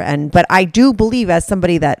younger. But I do believe, as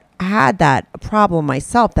somebody that had that problem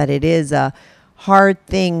myself, that it is a hard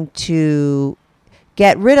thing to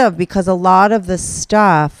get rid of because a lot of the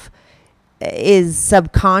stuff is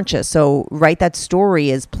subconscious. So, right, that story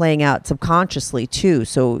is playing out subconsciously too.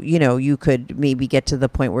 So, you could maybe get to the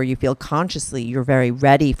point where you feel consciously you're very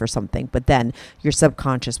ready for something, but then your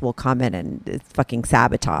subconscious will come in and fucking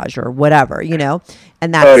sabotage or whatever,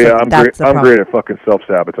 and that's I'm great at fucking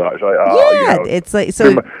self-sabotage. It's like,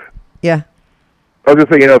 so, yeah. I was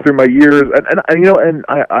going to say, through my years, and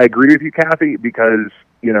I agree with you, Kathy, because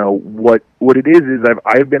what it is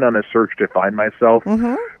I've been on a search to find myself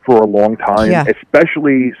for a long time,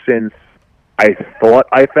 especially since I thought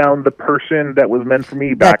I found the person that was meant for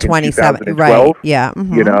me back in 2012. Right. Yeah.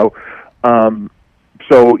 Mm-hmm.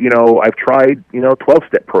 So, I've tried,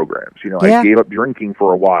 12-step programs. I gave up drinking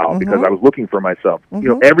for a while because I was looking for myself.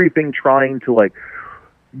 Everything trying to,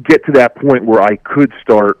 get to that point where I could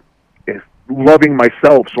start loving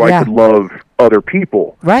myself so I could love other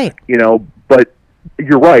people. Right. But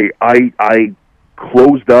you're right. I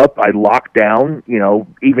closed up. I locked down.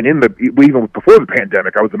 Even before the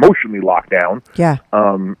pandemic, I was emotionally locked down. Yeah.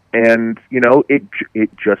 And it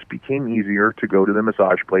just became easier to go to the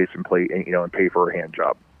massage place and and pay for a hand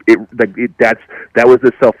job. That was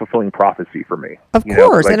a self-fulfilling prophecy for me. Of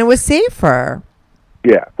course, and it was safer.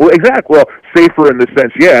 Yeah. Well, exactly. Well, safer in the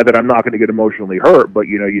sense, that I'm not going to get emotionally hurt, but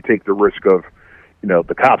you take the risk of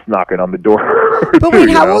the cops knocking on the door. But wait,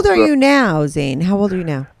 how old are you now, Zane? How old are you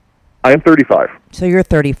now? I am 35. So you're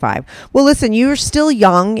 35. Well, listen, you're still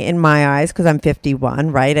young in my eyes because I'm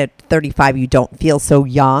 51, right? At 35, you don't feel so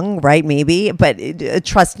young, right? Maybe, but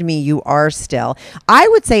trust me, you are still. I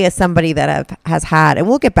would say, as somebody that has had, and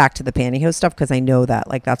we'll get back to the pantyhose stuff because I know that,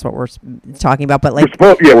 that's what we're talking about. But we're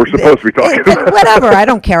supposed to be talking about whatever. I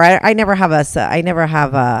don't care. I never have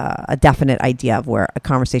a definite idea of where a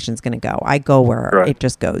conversation is going to go. I go where it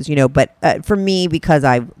just goes, But for me, because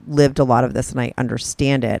I've lived a lot of this and I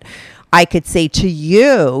understand it, I could say to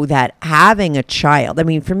you that having a child, I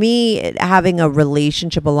mean, for me, having a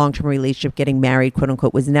relationship, a long-term relationship, getting married, quote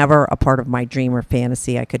unquote, was never a part of my dream or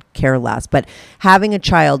fantasy. I could care less. But having a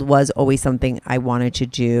child was always something I wanted to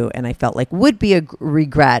do. And I felt like would be a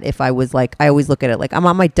regret if I was like, I always look at it like I'm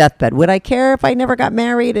on my deathbed. Would I care if I never got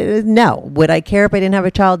married? No. Would I care if I didn't have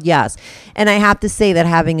a child? Yes. And I have to say that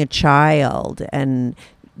having a child and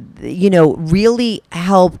really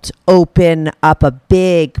helped open up a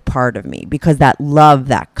big part of me, because that love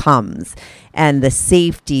that comes and the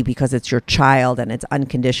safety, because it's your child and it's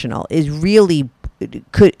unconditional, is really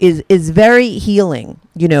is very healing,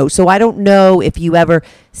 So I don't know if you ever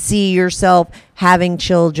see yourself having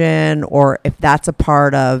children or if that's a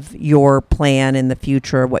part of your plan in the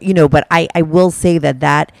future, but I will say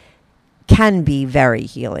that can be very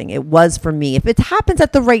healing. It was for me. If it happens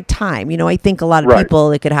at the right time, I think a lot of people,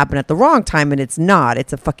 it could happen at the wrong time, and it's not.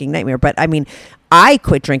 It's a fucking nightmare. But I mean, I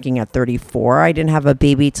quit drinking at 34. I didn't have a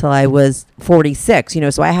baby till I was 46,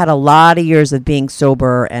 so I had a lot of years of being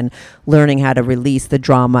sober and learning how to release the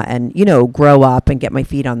drama and, grow up and get my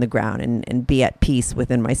feet on the ground and be at peace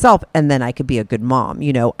within myself. And then I could be a good mom.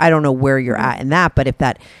 I don't know where you're at in that, but if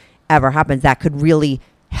that ever happens, that could really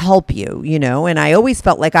help you, and I always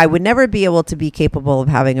felt like I would never be able to be capable of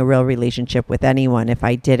having a real relationship with anyone if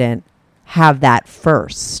I didn't have that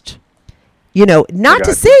first. Not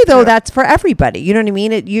to say though that's for everybody. You know what I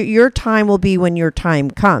mean? Your time will be when your time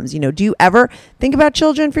comes. Do you ever think about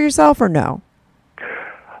children for yourself or no?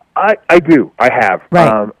 I do. I have.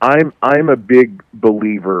 Right. I'm a big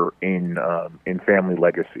believer in family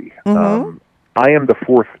legacy. Mm-hmm. I am the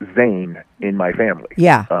fourth Zane in my family.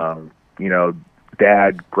 Yeah.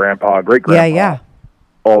 Dad, grandpa, great-grandpa, yeah,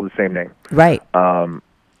 all the same name. Right.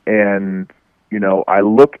 And, I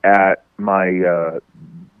look at my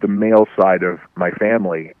the male side of my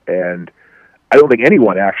family, and I don't think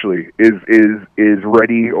anyone actually is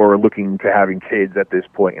ready or looking to having kids at this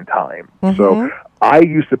point in time. Mm-hmm. So I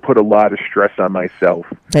used to put a lot of stress on myself.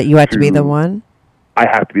 That you had to be the one? I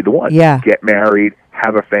have to be the one. Yeah. Get married,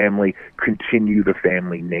 have a family, continue the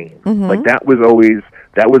family name. Mm-hmm. Like that was always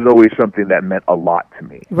something that meant a lot to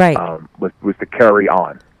me. Right. Was to carry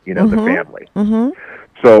on, the family. Mm-hmm.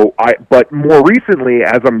 So but more recently,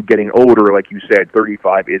 as I'm getting older, like you said,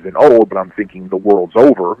 35 isn't old, but I'm thinking the world's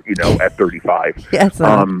over, at 35. Yes.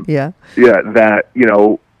 Yeah. Yeah. That,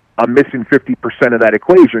 I'm missing 50% of that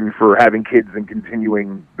equation for having kids and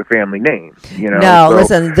continuing the family name. No,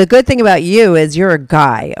 listen. The good thing about you is you're a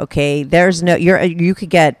guy. Okay, there's no you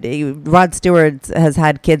could get Rod Stewart has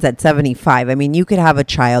had kids at 75. I mean, you could have a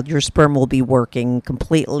child. Your sperm will be working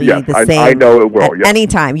completely the same. I know it will. At any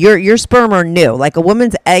time. Your sperm are new. Like a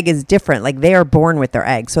woman's egg is different. Like they are born with their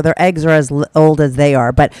eggs, so their eggs are as old as they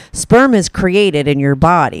are. But sperm is created in your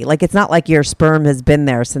body. Like it's not like your sperm has been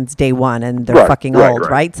there since day one and they're fucking old,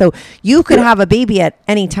 right? So you could have a baby at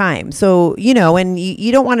any time. So, and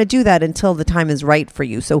you don't want to do that until the time is right for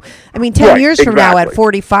you. So, I mean, 10 years from now at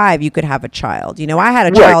 45, you could have a child. I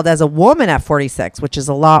had a child as a woman at 46, which is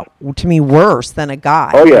a lot, to me, worse than a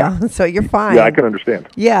guy. Oh, yeah. So you're fine. Yeah, I can understand.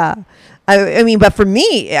 Yeah. I mean, but for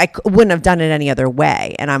me, I wouldn't have done it any other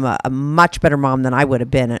way. And I'm a much better mom than I would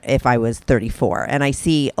have been if I was 34. And I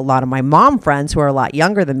see a lot of my mom friends who are a lot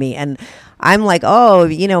younger than me. And I'm like, oh,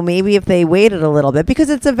 maybe if they waited a little bit, because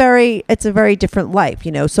it's a very different life,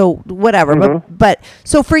 so whatever. Mm-hmm. But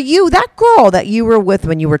so for you, that girl that you were with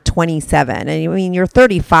when you were 27, and I mean, you're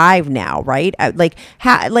 35 now, right?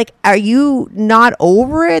 Are you not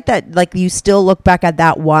over it that like you still look back at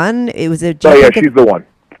that one? She's the one.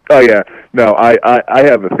 Oh yeah, no, I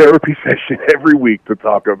have a therapy session every week to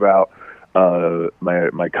talk about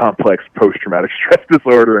my complex post-traumatic stress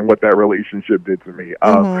disorder and what that relationship did to me.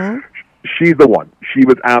 Mm-hmm. She's the one. She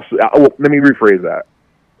was absolutely. Well, let me rephrase that.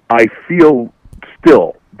 I feel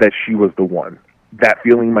still that she was the one. That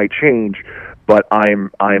feeling might change, but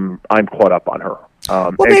I'm caught up on her.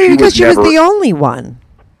 Well, maybe because she was the only one.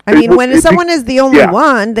 I mean, when someone is the only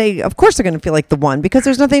one, they of course are going to feel like the one because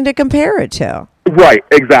there's nothing to compare it to. Right,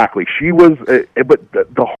 exactly. She was, but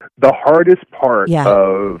the hardest part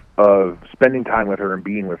of spending time with her and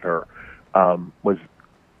being with her was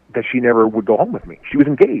that she never would go home with me. She was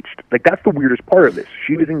engaged. Like, that's the weirdest part of this.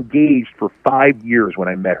 She was engaged for 5 years when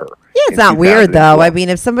I met her. Yeah, it's not weird, though. I mean,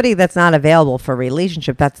 if somebody that's not available for a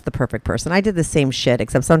relationship, that's the perfect person. I did the same shit,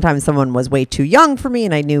 except sometimes someone was way too young for me,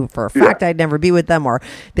 and I knew for a fact I'd never be with them, or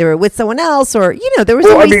they were with someone else, or, there was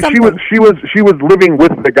always something. She was living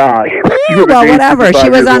with the guy. Yeah, well, whatever. She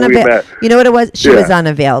was unavailable. You know what it was? She was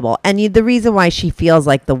unavailable. And the reason why she feels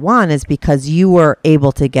like the one is because you were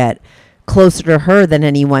able to get closer to her than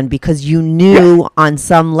anyone because you knew on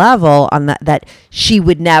some level on that she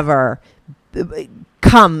would never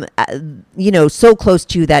come, so close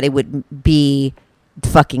to you that it would be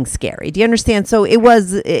fucking scary. Do you understand? So it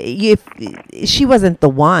was, if she wasn't the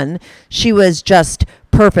one, she was just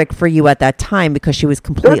perfect for you at that time because she was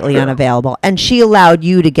completely unavailable, and she allowed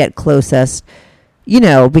you to get closest,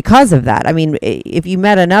 because of that. I mean, if you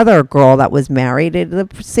met another girl that was married, the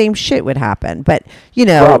same shit would happen. But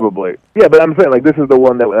probably, yeah. But I'm saying, like, this is the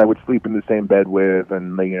one that I would sleep in the same bed with,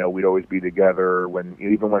 and we'd always be together.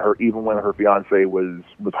 Even when her fiance was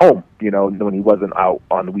home, when he wasn't out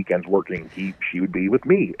on the weekends working, she would be with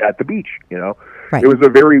me at the beach. Right. It was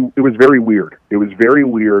very weird. It was very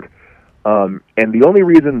weird. And the only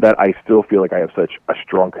reason that I still feel like I have such a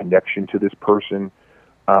strong connection to this person,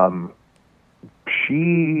 I'm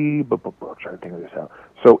trying to think of this out.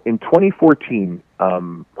 So in 2014,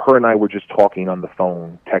 her and I were just talking on the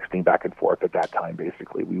phone, texting back and forth at that time,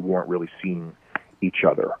 basically. We weren't really seeing each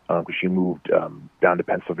other because she moved down to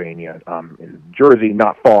Pennsylvania, in Jersey,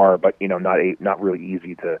 not far, but, not really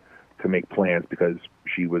easy to make plans because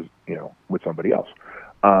she was, with somebody else.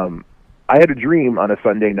 I had a dream on a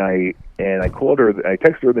Sunday night, and I called her. I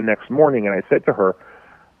texted her the next morning, and I said to her,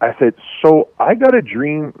 so I had a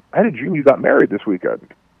dream you got married this weekend.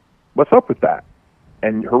 What's up with that?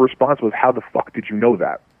 And her response was, how the fuck did you know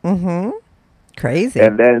that? Mm-hmm. Crazy.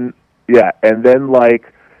 And then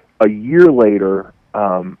like a year later,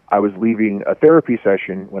 I was leaving a therapy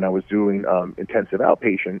session when I was doing intensive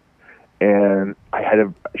outpatient, and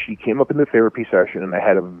she came up in the therapy session, and I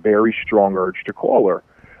had a very strong urge to call her.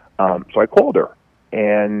 So I called her,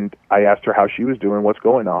 and I asked her how she was doing, what's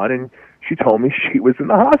going on, and she told me she was in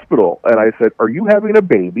the hospital. And I said, are you having a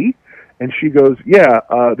baby? And she goes, yeah,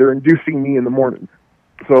 they're inducing me in the morning.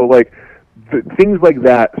 So, like, things like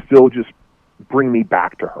that still just bring me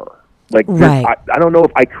back to her. Like, right. I don't know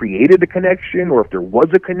if I created a connection or if there was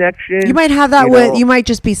a connection. You might have that you might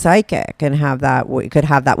just be psychic and have that. You could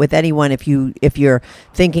have that with anyone if you're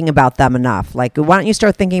thinking about them enough. Like, why don't you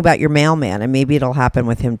start thinking about your mailman, and maybe it'll happen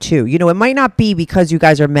with him too. It might not be because you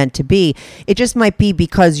guys are meant to be. It just might be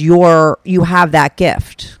because you have that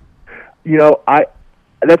gift.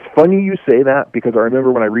 That's funny you say that, because I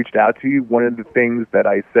remember when I reached out to you, one of the things that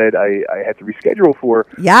I said I had to reschedule for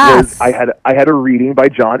was I had a reading by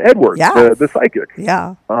John Edwards, the psychic.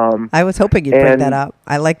 Yeah. I was hoping you'd bring that up.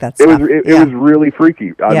 I like that stuff. It was really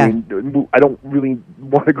freaky. I mean, I don't really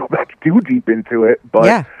want to go back too deep into it,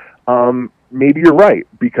 but maybe you're right,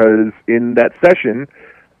 because in that session,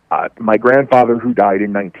 my grandfather, who died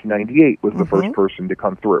in 1998, was the first person to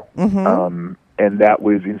come through. Mm-hmm. And that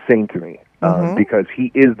was insane to me. Because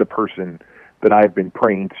he is the person that I've been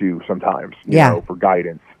praying to sometimes, for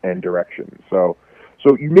guidance and direction. So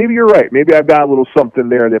maybe you're right. Maybe I've got a little something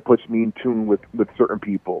there that puts me in tune with certain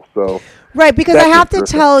people. So right, because I have to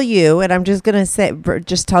tell you, and I'm just going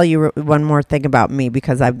to tell you one more thing about me,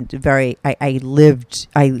 because I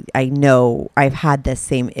know I've had this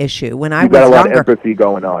same issue when I was younger. You've got a lot of empathy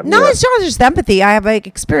going on. No, it's not just empathy. I have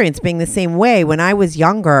experience being the same way. When I was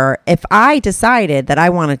younger, if I decided that I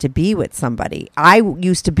wanted to be with somebody, I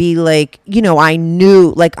used to be like, I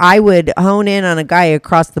knew, like, I would hone in on a guy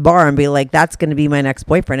across the bar and be like, that's going to be my next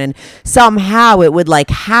boyfriend, and somehow it would like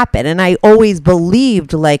happen. And I always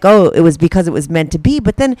believed like, oh, it was because it was meant to be.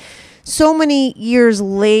 But then so many years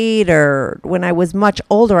later, when I was much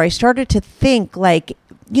older, I started to think like,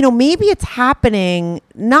 maybe it's happening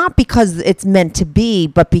not because it's meant to be,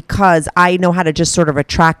 but because I know how to just sort of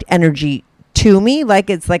attract energy to me. Like,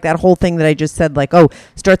 it's like that whole thing that I just said, like, oh,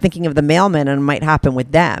 start thinking of the mailman and it might happen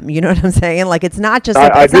with them. You know what I'm saying? Like, it's not just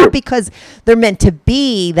like, it's not because they're meant to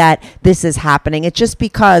be that this is happening. It's just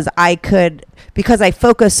because I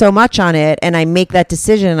focus so much on it and I make that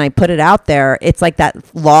decision and I put it out there. It's like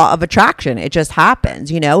that law of attraction. It just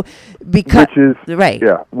happens, because which is right.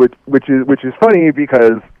 Yeah. Which is funny,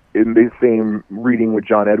 because in the same reading with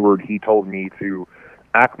John Edward, he told me to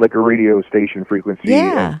act like a radio station frequency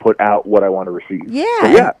and put out what I want to receive.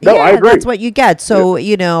 Yeah. So, I agree. That's what you get. So,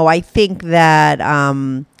 I think that,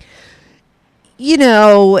 if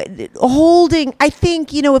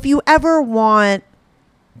you ever want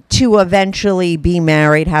to eventually be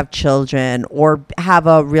married, have children, or have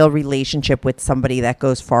a real relationship with somebody that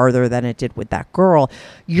goes farther than it did with that girl,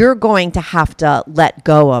 you're going to have to let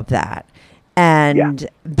go of that. And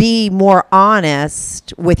be more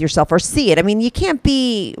honest with yourself or see it. I mean, you can't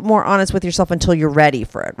be more honest with yourself until you're ready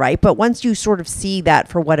for it, right? But once you sort of see that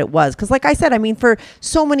for what it was, because like I said, I mean, for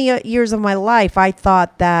so many years of my life, I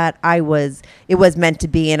thought that it was meant to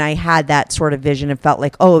be, and I had that sort of vision and felt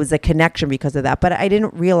like, oh, it was a connection because of that. But I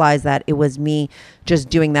didn't realize that it was me just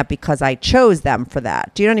doing that because I chose them for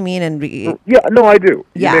that. Do you know what I mean? And yeah, no, I do.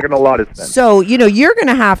 Yeah. You're making a lot of sense. So, you're going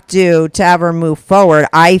to have to ever move forward,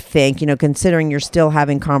 I think, considering you're still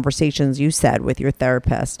having conversations, you said, with your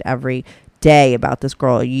therapist every day about this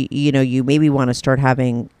girl, you maybe want to start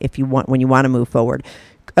having, when you want to move forward,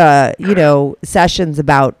 sessions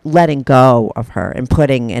about letting go of her and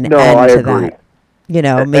putting an end to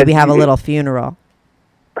that. Maybe have a little funeral.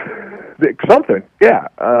 Something. Yeah,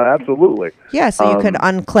 absolutely. Yeah, so you could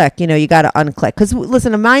unclick. You got to unclick. Because,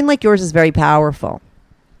 listen, a mind like yours is very powerful.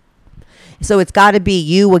 So it's got to be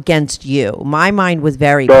you against you. My mind was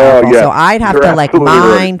very powerful. So I'd have to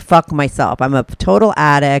mind fuck myself. I'm a total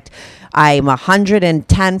addict. I'm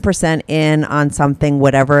 110% in on something,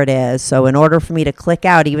 whatever it is. So in order for me to click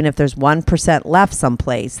out, even if there's 1% left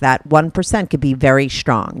someplace, that 1% could be very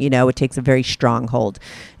strong. It takes a very strong hold.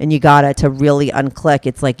 And you got to really unclick.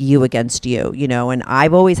 It's like you against you, and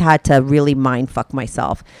I've always had to really mind fuck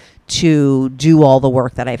myself to do all the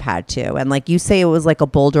work that I've had to. And like you say, it was like a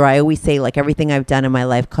boulder. I always say, like, everything I've done in my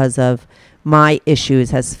life because of my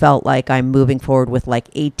issues has felt like I'm moving forward with like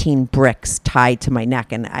 18 bricks tied to my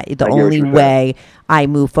neck. And the only way I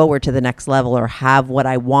move forward to the next level or have what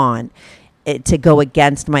I want to go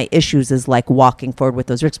against my issues is like walking forward with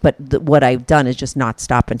those bricks. But what I've done is just not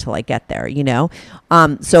stop until I get there,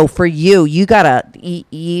 So for you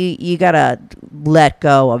gotta let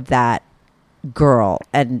go of that girl,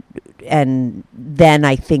 and then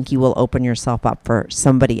I think you will open yourself up for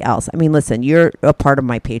somebody else. I mean, listen, you're a part of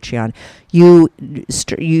my Patreon.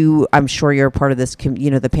 I'm sure you're a part of this,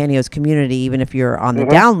 the Pantyhose community. Even if you're on the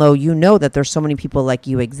down low, that there's so many people like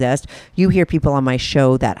you exist. You hear people on my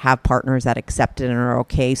show that have partners that accept it and are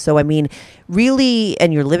okay. So, I mean, really,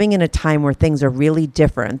 and you're living in a time where things are really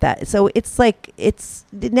different. So it's like,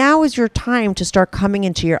 now is your time to start coming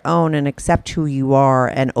into your own and accept who you are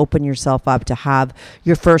and open yourself up to have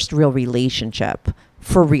your first real relationship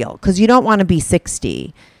for real. Because you don't want to be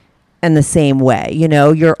 60 in the same way.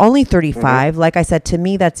 You're only 35. Like I said, to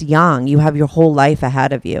me, that's young. You have your whole life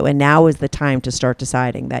ahead of you. And now is the time to start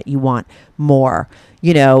deciding that you want more,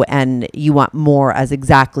 and you want more as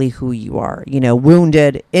exactly who you are,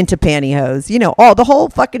 wounded, into pantyhose, the whole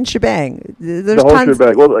fucking shebang. There's the whole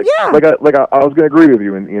shebang. Well, yeah. I was going to agree with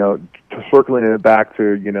you. And, circling it back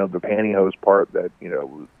to, the pantyhose part that,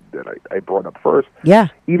 that I brought up first. Yeah.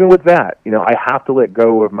 Even with that, I have to let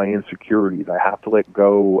go of my insecurities. I have to let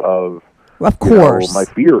go of course, my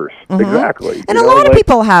fears. Exactly. And a lot of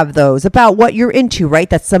people have those about what you're into, right?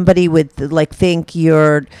 That somebody would think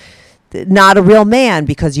you're not a real man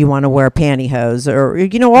because you want to wear pantyhose, or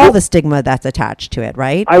all the stigma that's attached to it,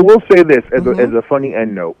 right? I will say this as a funny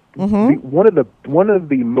end note. One of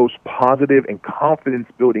the most positive and confidence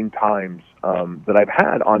building times that I've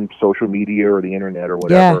had on social media or the internet or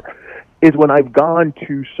whatever is when I've gone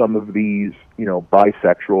to some of these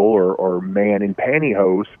bisexual or man in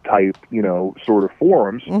pantyhose type sort of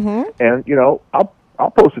forums, and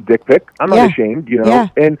I'll post a dick pic. I'm not ashamed,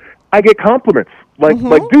 and I get compliments like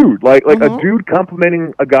dude, like a dude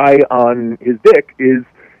complimenting a guy on his dick is,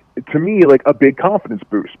 to me, like a big confidence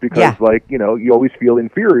boost, because you always feel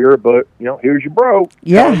inferior, but here's your bro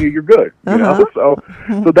telling you you're good. So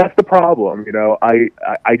that's the problem.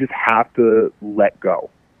 I just have to let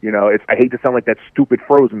go. I hate to sound like that stupid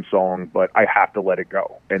Frozen song, but I have to let it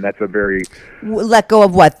go, and that's a very let go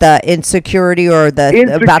of what, the insecurity or about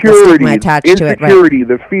the stigma attached to it, right? Insecurity,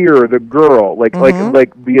 the fear, the girl, like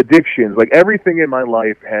the addictions, like everything in my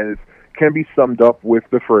life can be summed up with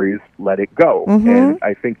the phrase "let it go." And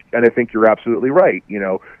I think you're absolutely right.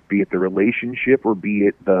 Be it the relationship or be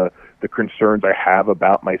it the concerns I have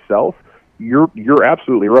about myself. You're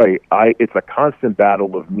absolutely right. It's a constant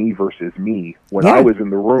battle of me versus me. When I was in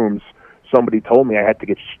the rooms, somebody told me I had to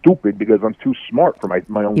get stupid because I'm too smart for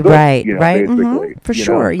my own good. Right, basically. For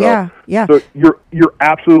sure. So you're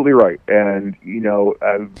absolutely right. And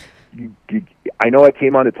I know I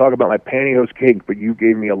came on to talk about my pantyhose kink, but you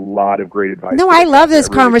gave me a lot of great advice. No, I love this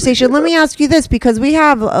conversation. Let me ask you this, because we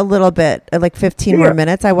have a little bit, like 15 more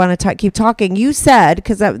minutes. I want to keep talking. You said,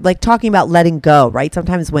 because like talking about letting go, right?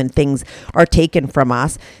 Sometimes when things are taken from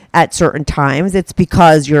us, at certain times, it's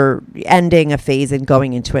because you're ending a phase and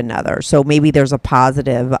going into another. So maybe there's a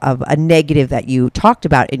positive of a negative that you talked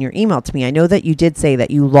about in your email to me. I know that you did say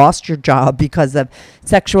that you lost your job because of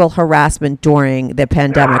sexual harassment during the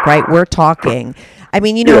pandemic, right? We're talking. I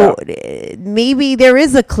mean, maybe there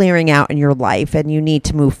is a clearing out in your life and you need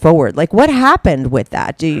to move forward. Like, what happened with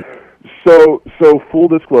that? So full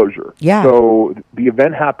disclosure. Yeah. So the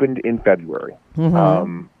event happened in February.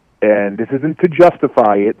 And this isn't to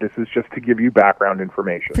justify it. This is just to give you background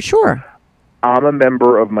information. For sure. I'm a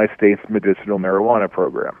member of my state's medicinal marijuana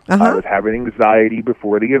program. I was having anxiety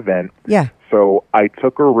before the event. Yeah. So I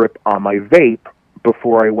took a rip on my vape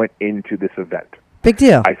before I went into this event. Big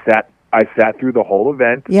deal. I sat through the whole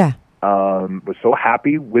event. Yeah. Was so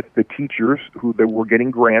happy with the teachers who they were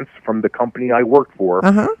getting grants from the company I worked for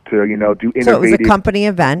to do innovative. So it was a company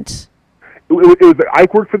event. I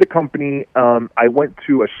worked for the company. I went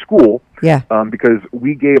to a school. Yeah. Because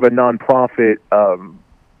we gave a nonprofit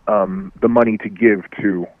the money to give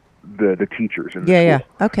to the teachers in the school. Yeah.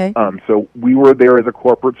 Okay. So we were there as a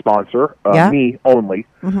corporate sponsor, me only.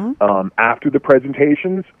 After the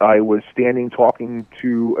presentations, I was standing talking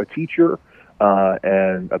to a teacher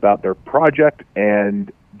and about their project,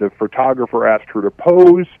 and the photographer asked her to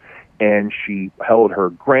pose, and she held her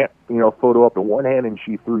grant, photo up in one hand, and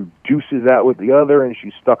she threw deuces out with the other, and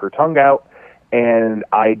she stuck her tongue out, and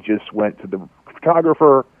I just went to the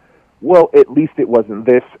photographer. Well, at least it wasn't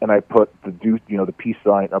this, and I put the the peace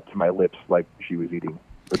sign up to my lips like she was eating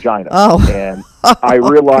vagina. And I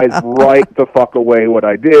realized right the fuck away what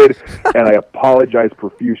I did, and I apologized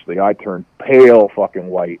profusely. I turned pale fucking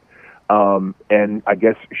white. And I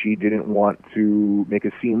guess she didn't want to make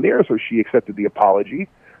a scene there, so she accepted the apology.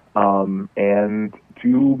 And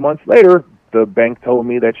 2 months later, the bank told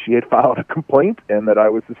me that she had filed a complaint and that I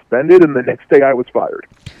was suspended, and the next day I was fired.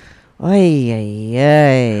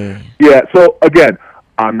 Yeah, so again,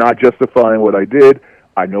 I'm not justifying what I did.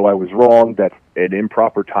 I know I was wrong. That's an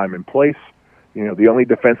improper time and place. The only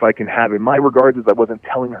defense I can have in my regards is I wasn't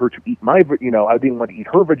telling her to eat my, I didn't want to eat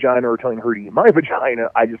her vagina or telling her to eat my vagina.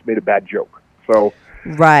 I just made a bad joke. So,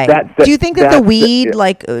 right. Do you think that the weed,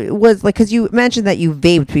 was because you mentioned that you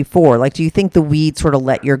vaped before? Like, do you think the weed sort of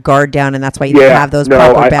let your guard down, and that's why you didn't have those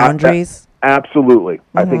proper boundaries? Absolutely.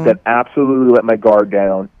 I think that absolutely let my guard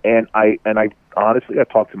down, and I honestly, I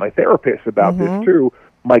talked to my therapist about this too.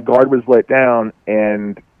 My guard was let down,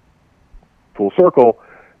 and full circle,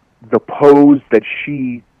 the pose that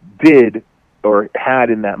she did or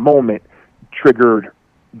had in that moment triggered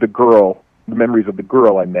the memories of the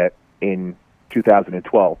girl I met in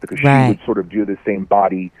 2012, because she would sort of do the same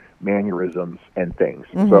body mannerisms and things.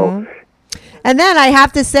 So, and then I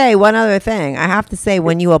have to say one other thing. I have to say,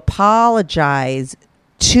 when you apologize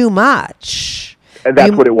too much, and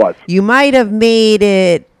that's what it was. You might have made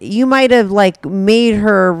it. You might have made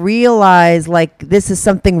her realize this is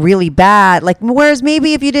something really bad. Whereas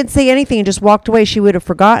maybe if you didn't say anything and just walked away, she would have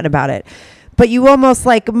forgotten about it. But you almost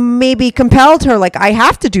maybe compelled her. I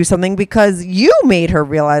have to do something because you made her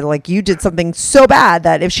realize you did something so bad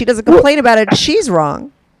that if she doesn't complain about it, she's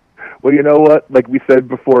wrong. Well, you know what? Like we said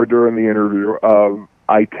before during the interview,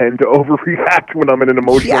 I tend to overreact when I'm in an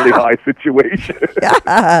emotionally high situation.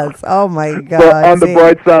 Yes. Oh, my God. But on the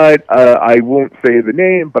bright side, I won't say the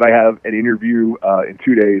name, but I have an interview in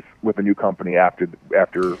 2 days with a new company after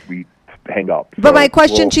we hang up. But my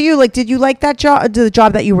question to you, did you like that job, the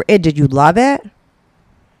job that you were in? Did you love it?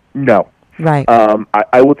 No. Right.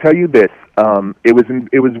 I will tell you this. It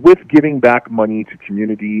was with giving back money to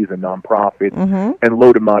communities and nonprofits and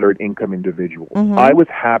low to moderate income individuals. I was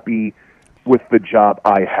happy with the job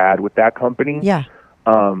I had with that company. Yeah.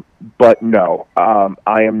 But no,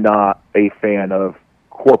 I am not a fan of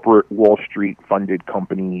corporate Wall Street funded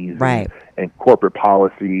companies and corporate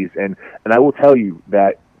policies. And I will tell you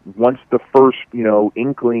that once the first,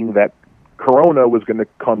 inkling that Corona was going to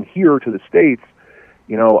come here to the States,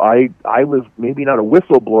 I was maybe not a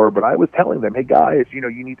whistleblower, but I was telling them, hey guys, you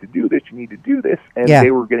need to do this, and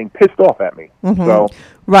they were getting pissed off at me. So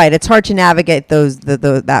right, it's hard to navigate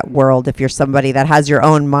that world if you're somebody that has your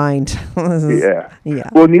own mind. Yeah.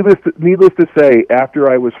 Well, needless to say,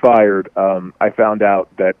 after I was fired, I found out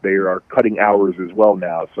that they are cutting hours as well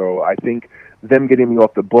now. So I think them getting me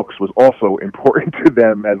off the books was also important to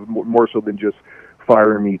them, as more so than just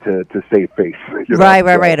firing me to save face.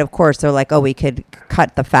 Right. Of course, they're like, oh, we could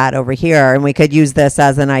cut the fat over here, and we could use this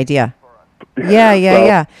as an idea.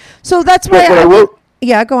 Yeah. So that's why I wrote.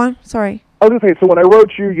 Yeah, go on. Sorry. I was gonna say. So when I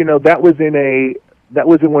wrote you, that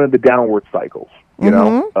was in one of the downward cycles. I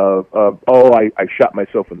shot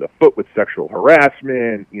myself in the foot with sexual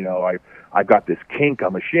harassment. I've got this kink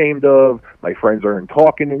I'm ashamed of. My friends aren't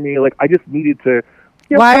talking to me. Like, I just needed to.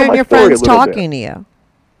 Why tell aren't my your story a friends little talking bit. to you?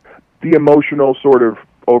 The emotional sort of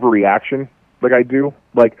overreaction, like I do,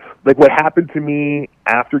 like what happened to me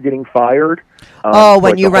after getting fired.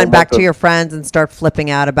 When you run back to your friends and start flipping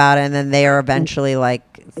out about it, and then they are eventually like,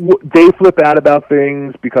 they flip out about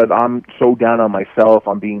things because I'm so down on myself.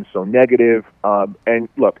 I'm being so negative. And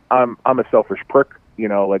look, I'm a selfish prick. You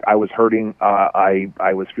know, like I was hurting.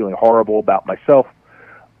 I was feeling horrible about myself.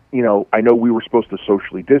 You know, I know we were supposed to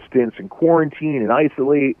socially distance and quarantine and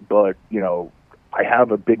isolate, but, you know, I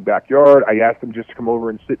have a big backyard. I asked them just to come over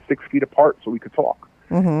and sit 6 feet apart so we could talk.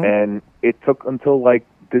 Mm-hmm. And it took until like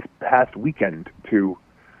this past weekend to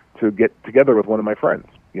get together with one of my friends,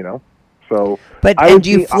 you know? So, but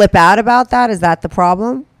do you flip out about that? Is that the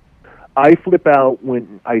problem? I flip out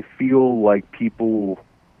when I feel like people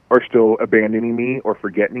are still abandoning me or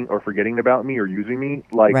forgetting about me or using me.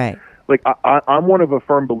 Like, right. Like I'm one of a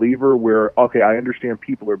firm believer where, okay, I understand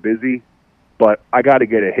people are busy, but I got to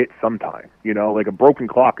get a hit sometime. You know, like a broken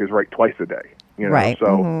clock is right twice a day. You know, right. So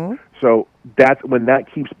Mm-hmm. so that's when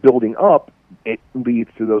that keeps building up. It leads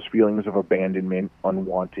to those feelings of abandonment,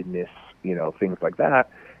 unwantedness, you know, things like that.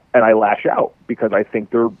 And I lash out because I think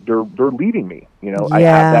they're leaving me. You know, I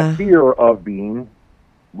have that fear of being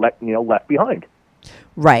left behind.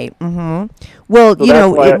 Right. Mm-hmm. Well, So you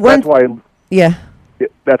know, that's why. Yeah.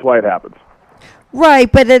 That's why it happens.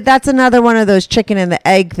 Right, but that's another one of those chicken and the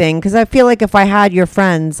egg thing, because I feel like if I had your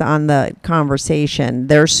friends on the conversation,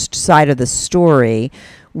 their side of the story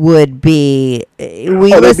would be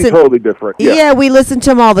that'd be totally different. Yeah, we listen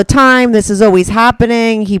to him all the time. This is always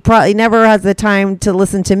happening. He probably never has the time to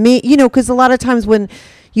listen to me, you know, because a lot of times when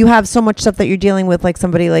you have so much stuff that you're dealing with, like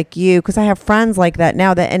somebody like you, because I have friends like that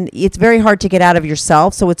now, and it's very hard to get out of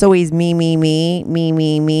yourself. So it's always me,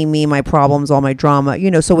 my problems, all my drama, you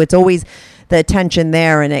know, so it's always the attention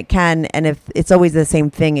there, and if it's always the same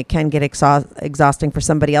thing, it can get exhausting for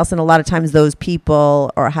somebody else. And a lot of times those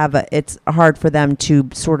people it's hard for them to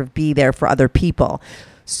sort of be there for other people.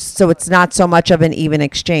 So it's not so much of an even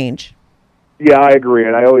exchange. Yeah, I agree,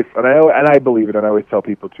 and I believe it, and I always tell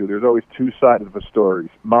people too. There's always two sides of the stories: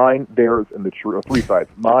 mine, theirs, and the truth. Three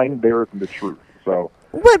sides: mine, theirs, and the truth. So,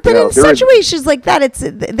 but in situations like that, it's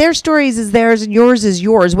their stories is theirs, and yours is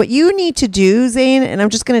yours. What you need to do, Zane, and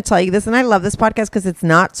I'm just going to tell you this, and I love this podcast because it's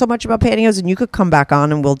not so much about pantyhose, and you could come back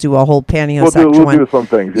on, and we'll do a whole pantyhose section. We'll do some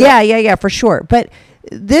things. Yeah, for sure. But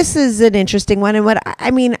this is an interesting one,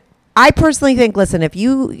 and I personally think, listen, if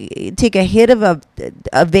you take a hit of a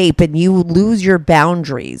vape and you lose your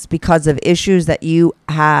boundaries because of issues that you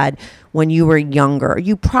had when you were younger,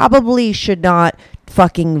 you probably should not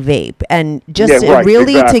fucking vape. And just to get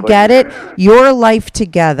your life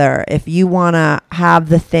together, if you want to have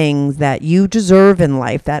the things that you deserve in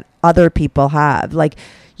life that other people have, like,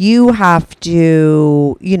 you have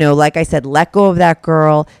to, you know, like I said, let go of that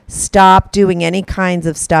girl. Stop doing any kinds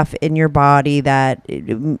of stuff in your body that,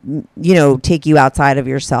 you know, take you outside of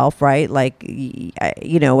yourself, right? Like,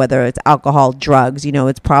 you know, whether it's alcohol, drugs, you know,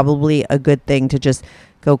 it's probably a good thing to just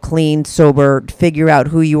go clean, sober, figure out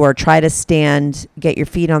who you are, try to stand, get your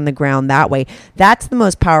feet on the ground that way. That's the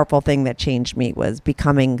most powerful thing that changed me, was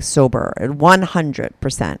becoming sober,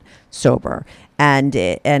 100% sober. And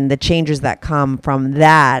the changes that come from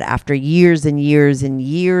that after years and years and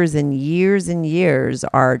years and years and years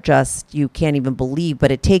are just, you can't even believe.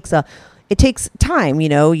 But it takes time, you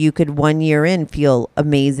know. You could 1 year in feel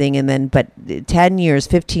amazing, and then, but 10 years,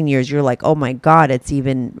 15 years, you're like, oh my God, it's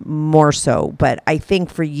even more so. But I think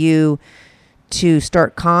for you to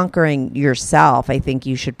start conquering yourself, I think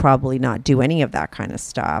you should probably not do any of that kind of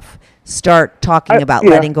stuff. Start talking about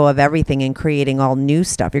letting go of everything and creating all new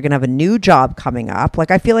stuff. You're going to have a new job coming up. Like,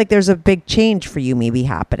 I feel like there's a big change for you maybe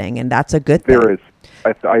happening, and that's a good thing. There is.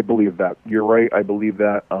 I believe that. You're right. I believe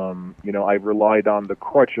that. You know, I've relied on the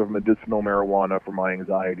crutch of medicinal marijuana for my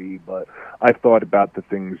anxiety, but I've thought about the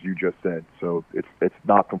things you just said. So it's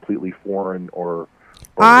not completely foreign or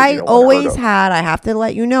I always had, I have to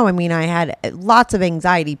let you know, I mean, I had lots of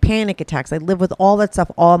anxiety, panic attacks. I lived with all that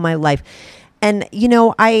stuff all my life. And, you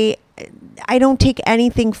know, I don't take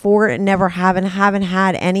anything for it, and never haven't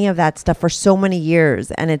had any of that stuff for so many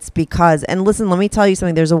years. And it's because, and listen, let me tell you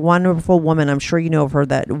something. There's a wonderful woman, I'm sure you know of her,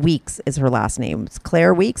 that Weeks is her last name. It's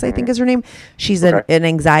Claire Weeks, I think is her name. She's an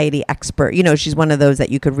anxiety expert. You know, she's one of those that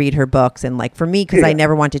you could read her books. And like for me, because I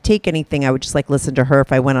never want to take anything, I would just like listen to her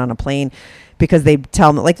if I went on a plane, because they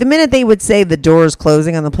tell me, like, the minute they would say the door's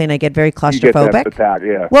closing on the plane, I get very claustrophobic. You get that attack,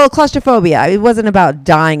 yeah. Well, claustrophobia. It wasn't about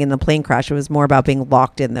dying in the plane crash. It was more about being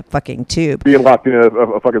locked in the fucking tube. Being locked in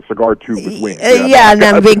a fucking cigar tube with wings. Yeah, and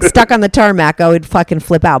then being stuck on the tarmac, I would fucking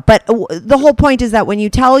flip out. But the whole point is that when you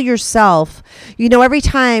tell yourself, you know, every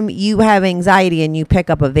time you have anxiety and you pick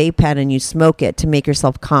up a vape pen and you smoke it to make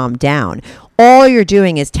yourself calm down, all you're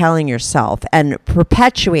doing is telling yourself and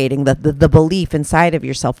perpetuating the belief inside of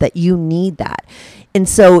yourself that you need that. And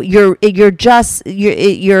so you're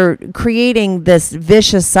creating this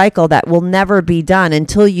vicious cycle that will never be done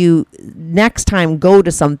until you next time go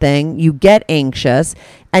to something, you get anxious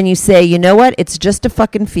and you say, you know what, it's just a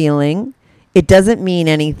fucking feeling. It doesn't mean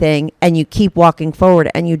anything, and you keep walking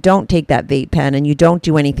forward and you don't take that vape pen and you don't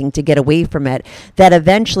do anything to get away from it, that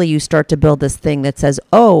eventually you start to build this thing that says,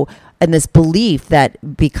 oh, and this belief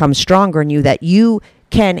that becomes stronger in you that you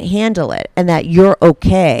can handle it and that you're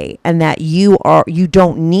okay and that you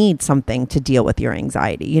don't need something to deal with your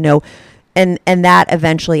anxiety, you know. And that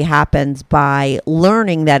eventually happens by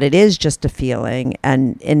learning that it is just a feeling,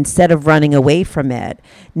 and instead of running away from it,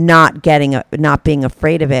 not being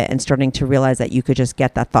afraid of it and starting to realize that you could just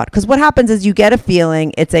get that thought. Because what happens is you get a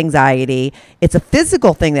feeling, it's anxiety, it's a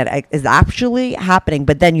physical thing that is actually happening,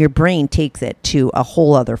 but then your brain takes it to a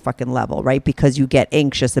whole other fucking level, right? Because you get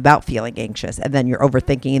anxious about feeling anxious, and then you're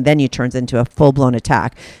overthinking, and then it turns into a full-blown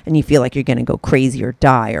attack, and you feel like you're going to go crazy or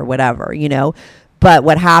die or whatever, you know? But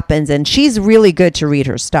what happens, and she's really good to read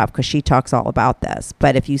her stuff because she talks all about this.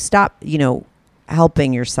 But if you stop, you know,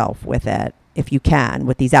 helping yourself with it, if you can,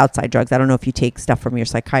 with these outside drugs, I don't know if you take stuff from your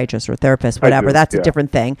psychiatrist or therapist, whatever, that's a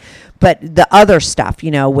different thing. But the other stuff,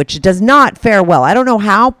 you know, which does not fare well. I don't know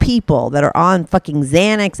how people that are on fucking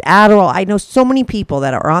Xanax, Adderall, I know so many people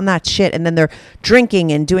that are on that shit and then they're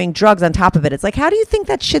drinking and doing drugs on top of it. It's like, how do you think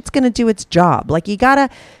that shit's going to do its job? Like, you got to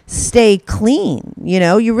stay clean, you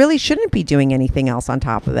know? You really shouldn't be doing anything else on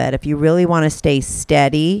top of it. If you really want to stay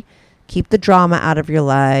steady, keep the drama out of your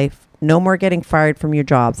life, no more getting fired from your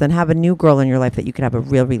jobs, and have a new girl in your life that you can have a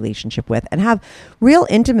real relationship with and have real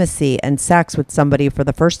intimacy and sex with somebody for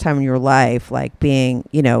the first time in your life, like being,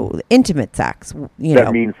 you know, intimate sex, you know.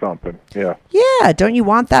 That means something. Yeah. Yeah. Don't you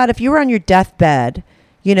want that? If you were on your deathbed,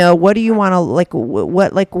 you know, what do you want to,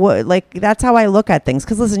 like, that's how I look at things.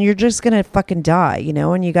 Cause listen, you're just going to fucking die, you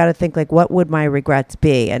know, and you got to think like, what would my regrets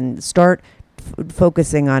be? And start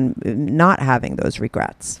focusing on not having those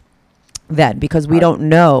regrets then, because we don't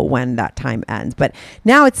know when that time ends. But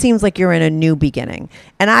now it seems like you're in a new beginning.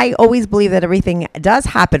 And I always believe that everything does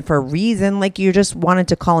happen for a reason. Like, you just wanted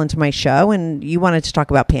to call into my show and you wanted to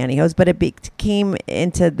talk about pantyhose, but it came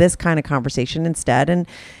into this kind of conversation instead. And,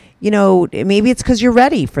 you know, maybe it's because you're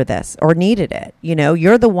ready for this or needed it. You know,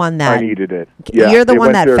 you're the one that I needed it. Yeah, you're the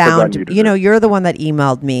one that found, you know, you're the one that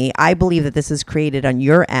emailed me. I believe that this is created on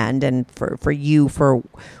your end and for you, for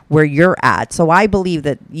where you're at. So I believe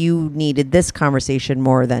that you needed this conversation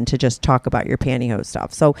more than to just talk about your pantyhose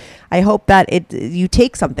stuff. So I hope that you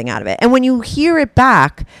take something out of it. And when you hear it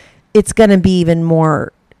back, it's going to be even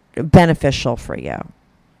more beneficial for you.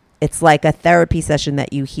 It's like a therapy session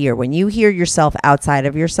that you hear. When you hear yourself outside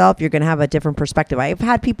of yourself, you're going to have a different perspective. I've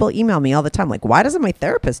had people email me all the time, like, why doesn't my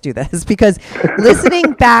therapist do this? Because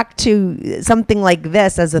listening back to something like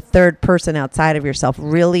this as a third person outside of yourself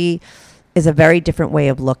really is a very different way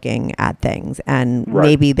of looking at things. And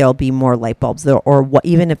maybe there'll be more light bulbs there, or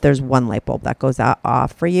even if there's one light bulb that goes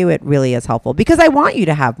off for you, it really is helpful, because I want you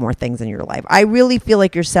to have more things in your life. I really feel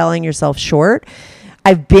like you're selling yourself short.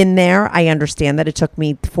 I've been there. I understand that it took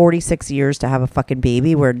me 46 years to have a fucking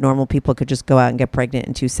baby, where normal people could just go out and get pregnant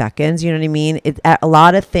in 2 seconds. You know what I mean? A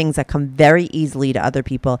lot of things that come very easily to other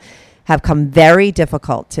people have come very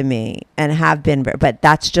difficult to me and have been, but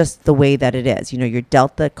that's just the way that it is. You know, you're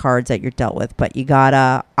dealt the cards that you're dealt with, but you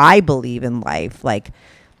gotta, I believe in life, like,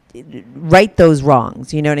 right those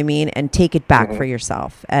wrongs, you know what I mean, and take it back for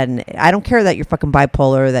yourself. And I don't care that you're fucking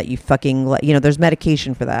bipolar, that you fucking, you know, there's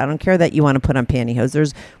medication for that. I don't care that you want to put on pantyhose.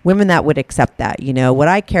 There's women that would accept that. You know, what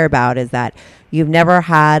I care about is that you've never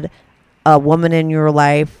had a woman in your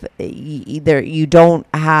life, either you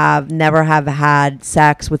never have had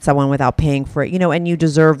sex with someone without paying for it, you know, and you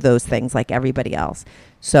deserve those things like everybody else.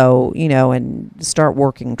 So, you know, and start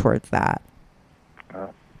working towards that.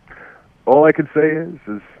 All I can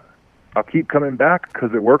say is I'll keep coming back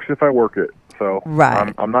because it works if I work it. So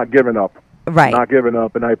I'm not giving up. Right. Not giving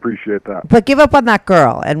up, and I appreciate that. But give up on that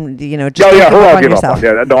girl, and, you know, just her I'll give yourself. up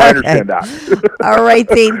on. Yeah, no, I understand that. All right,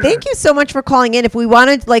 Zane. Thank you so much for calling in. If you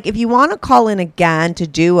want to call in again to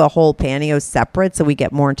do a whole pantyhose separate, so we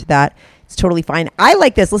get more into that, It's totally fine. I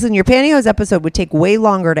like this. Listen, your pantyhose episode would take way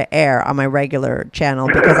longer to air on my regular channel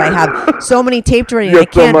because I have so many taped already. I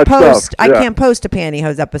can't post. I can't post a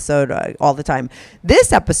pantyhose episode all the time.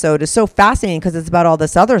 This episode is so fascinating because it's about all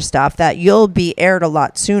this other stuff that you'll be aired a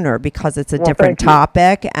lot sooner because it's a different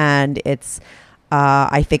topic and it's.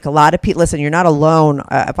 I think a lot of people. Listen, you're not alone.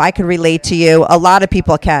 If I could relate to you, a lot of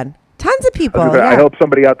people can. Tons of people. I hope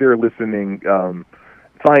somebody out there listening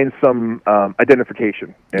find some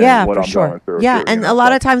identification in what I'm going through. Yeah, and a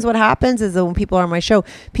lot of times what happens is that when people are on my show,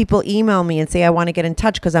 people email me and say, I want to get in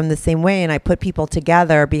touch because I'm the same way. And I put people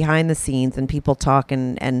together behind the scenes and people talk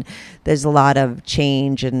and there's a lot of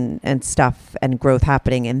change and stuff and growth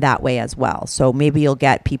happening in that way as well. So maybe you'll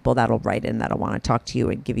get people that'll write in that'll want to talk to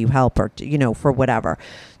you and give you help or, for whatever.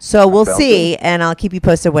 So we'll see, and I'll keep you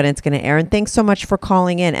posted when it's going to air. And thanks so much for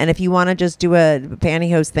calling in. And if you want to just do a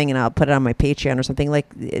pantyhose thing and I'll put it on my Patreon or something,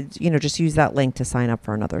 just use that link to sign up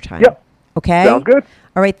for another time. Yep. Okay? Sounds good.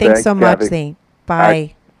 All right. Thanks so much, Zane.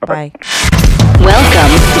 Bye. Bye.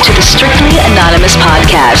 Welcome to the Strictly Anonymous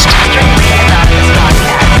Podcast.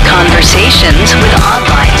 Conversations with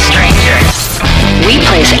online strangers. We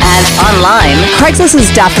place ads online. Craigslist is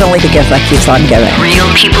definitely the gift that keeps on giving. Real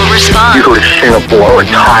people respond. You go to Singapore or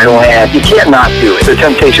Thailand, you can't not do it. The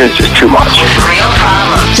temptation is just too much. With real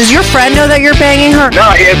problems. Does your friend know that you're banging her?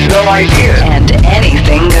 No, he has no idea. And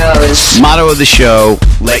anything goes. Motto of the show,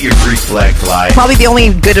 let your Greek flag fly. Probably the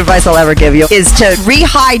only good advice I'll ever give you is to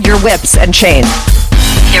rehide your whips and chains.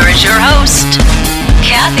 Here is your host,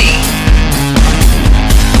 Kathy.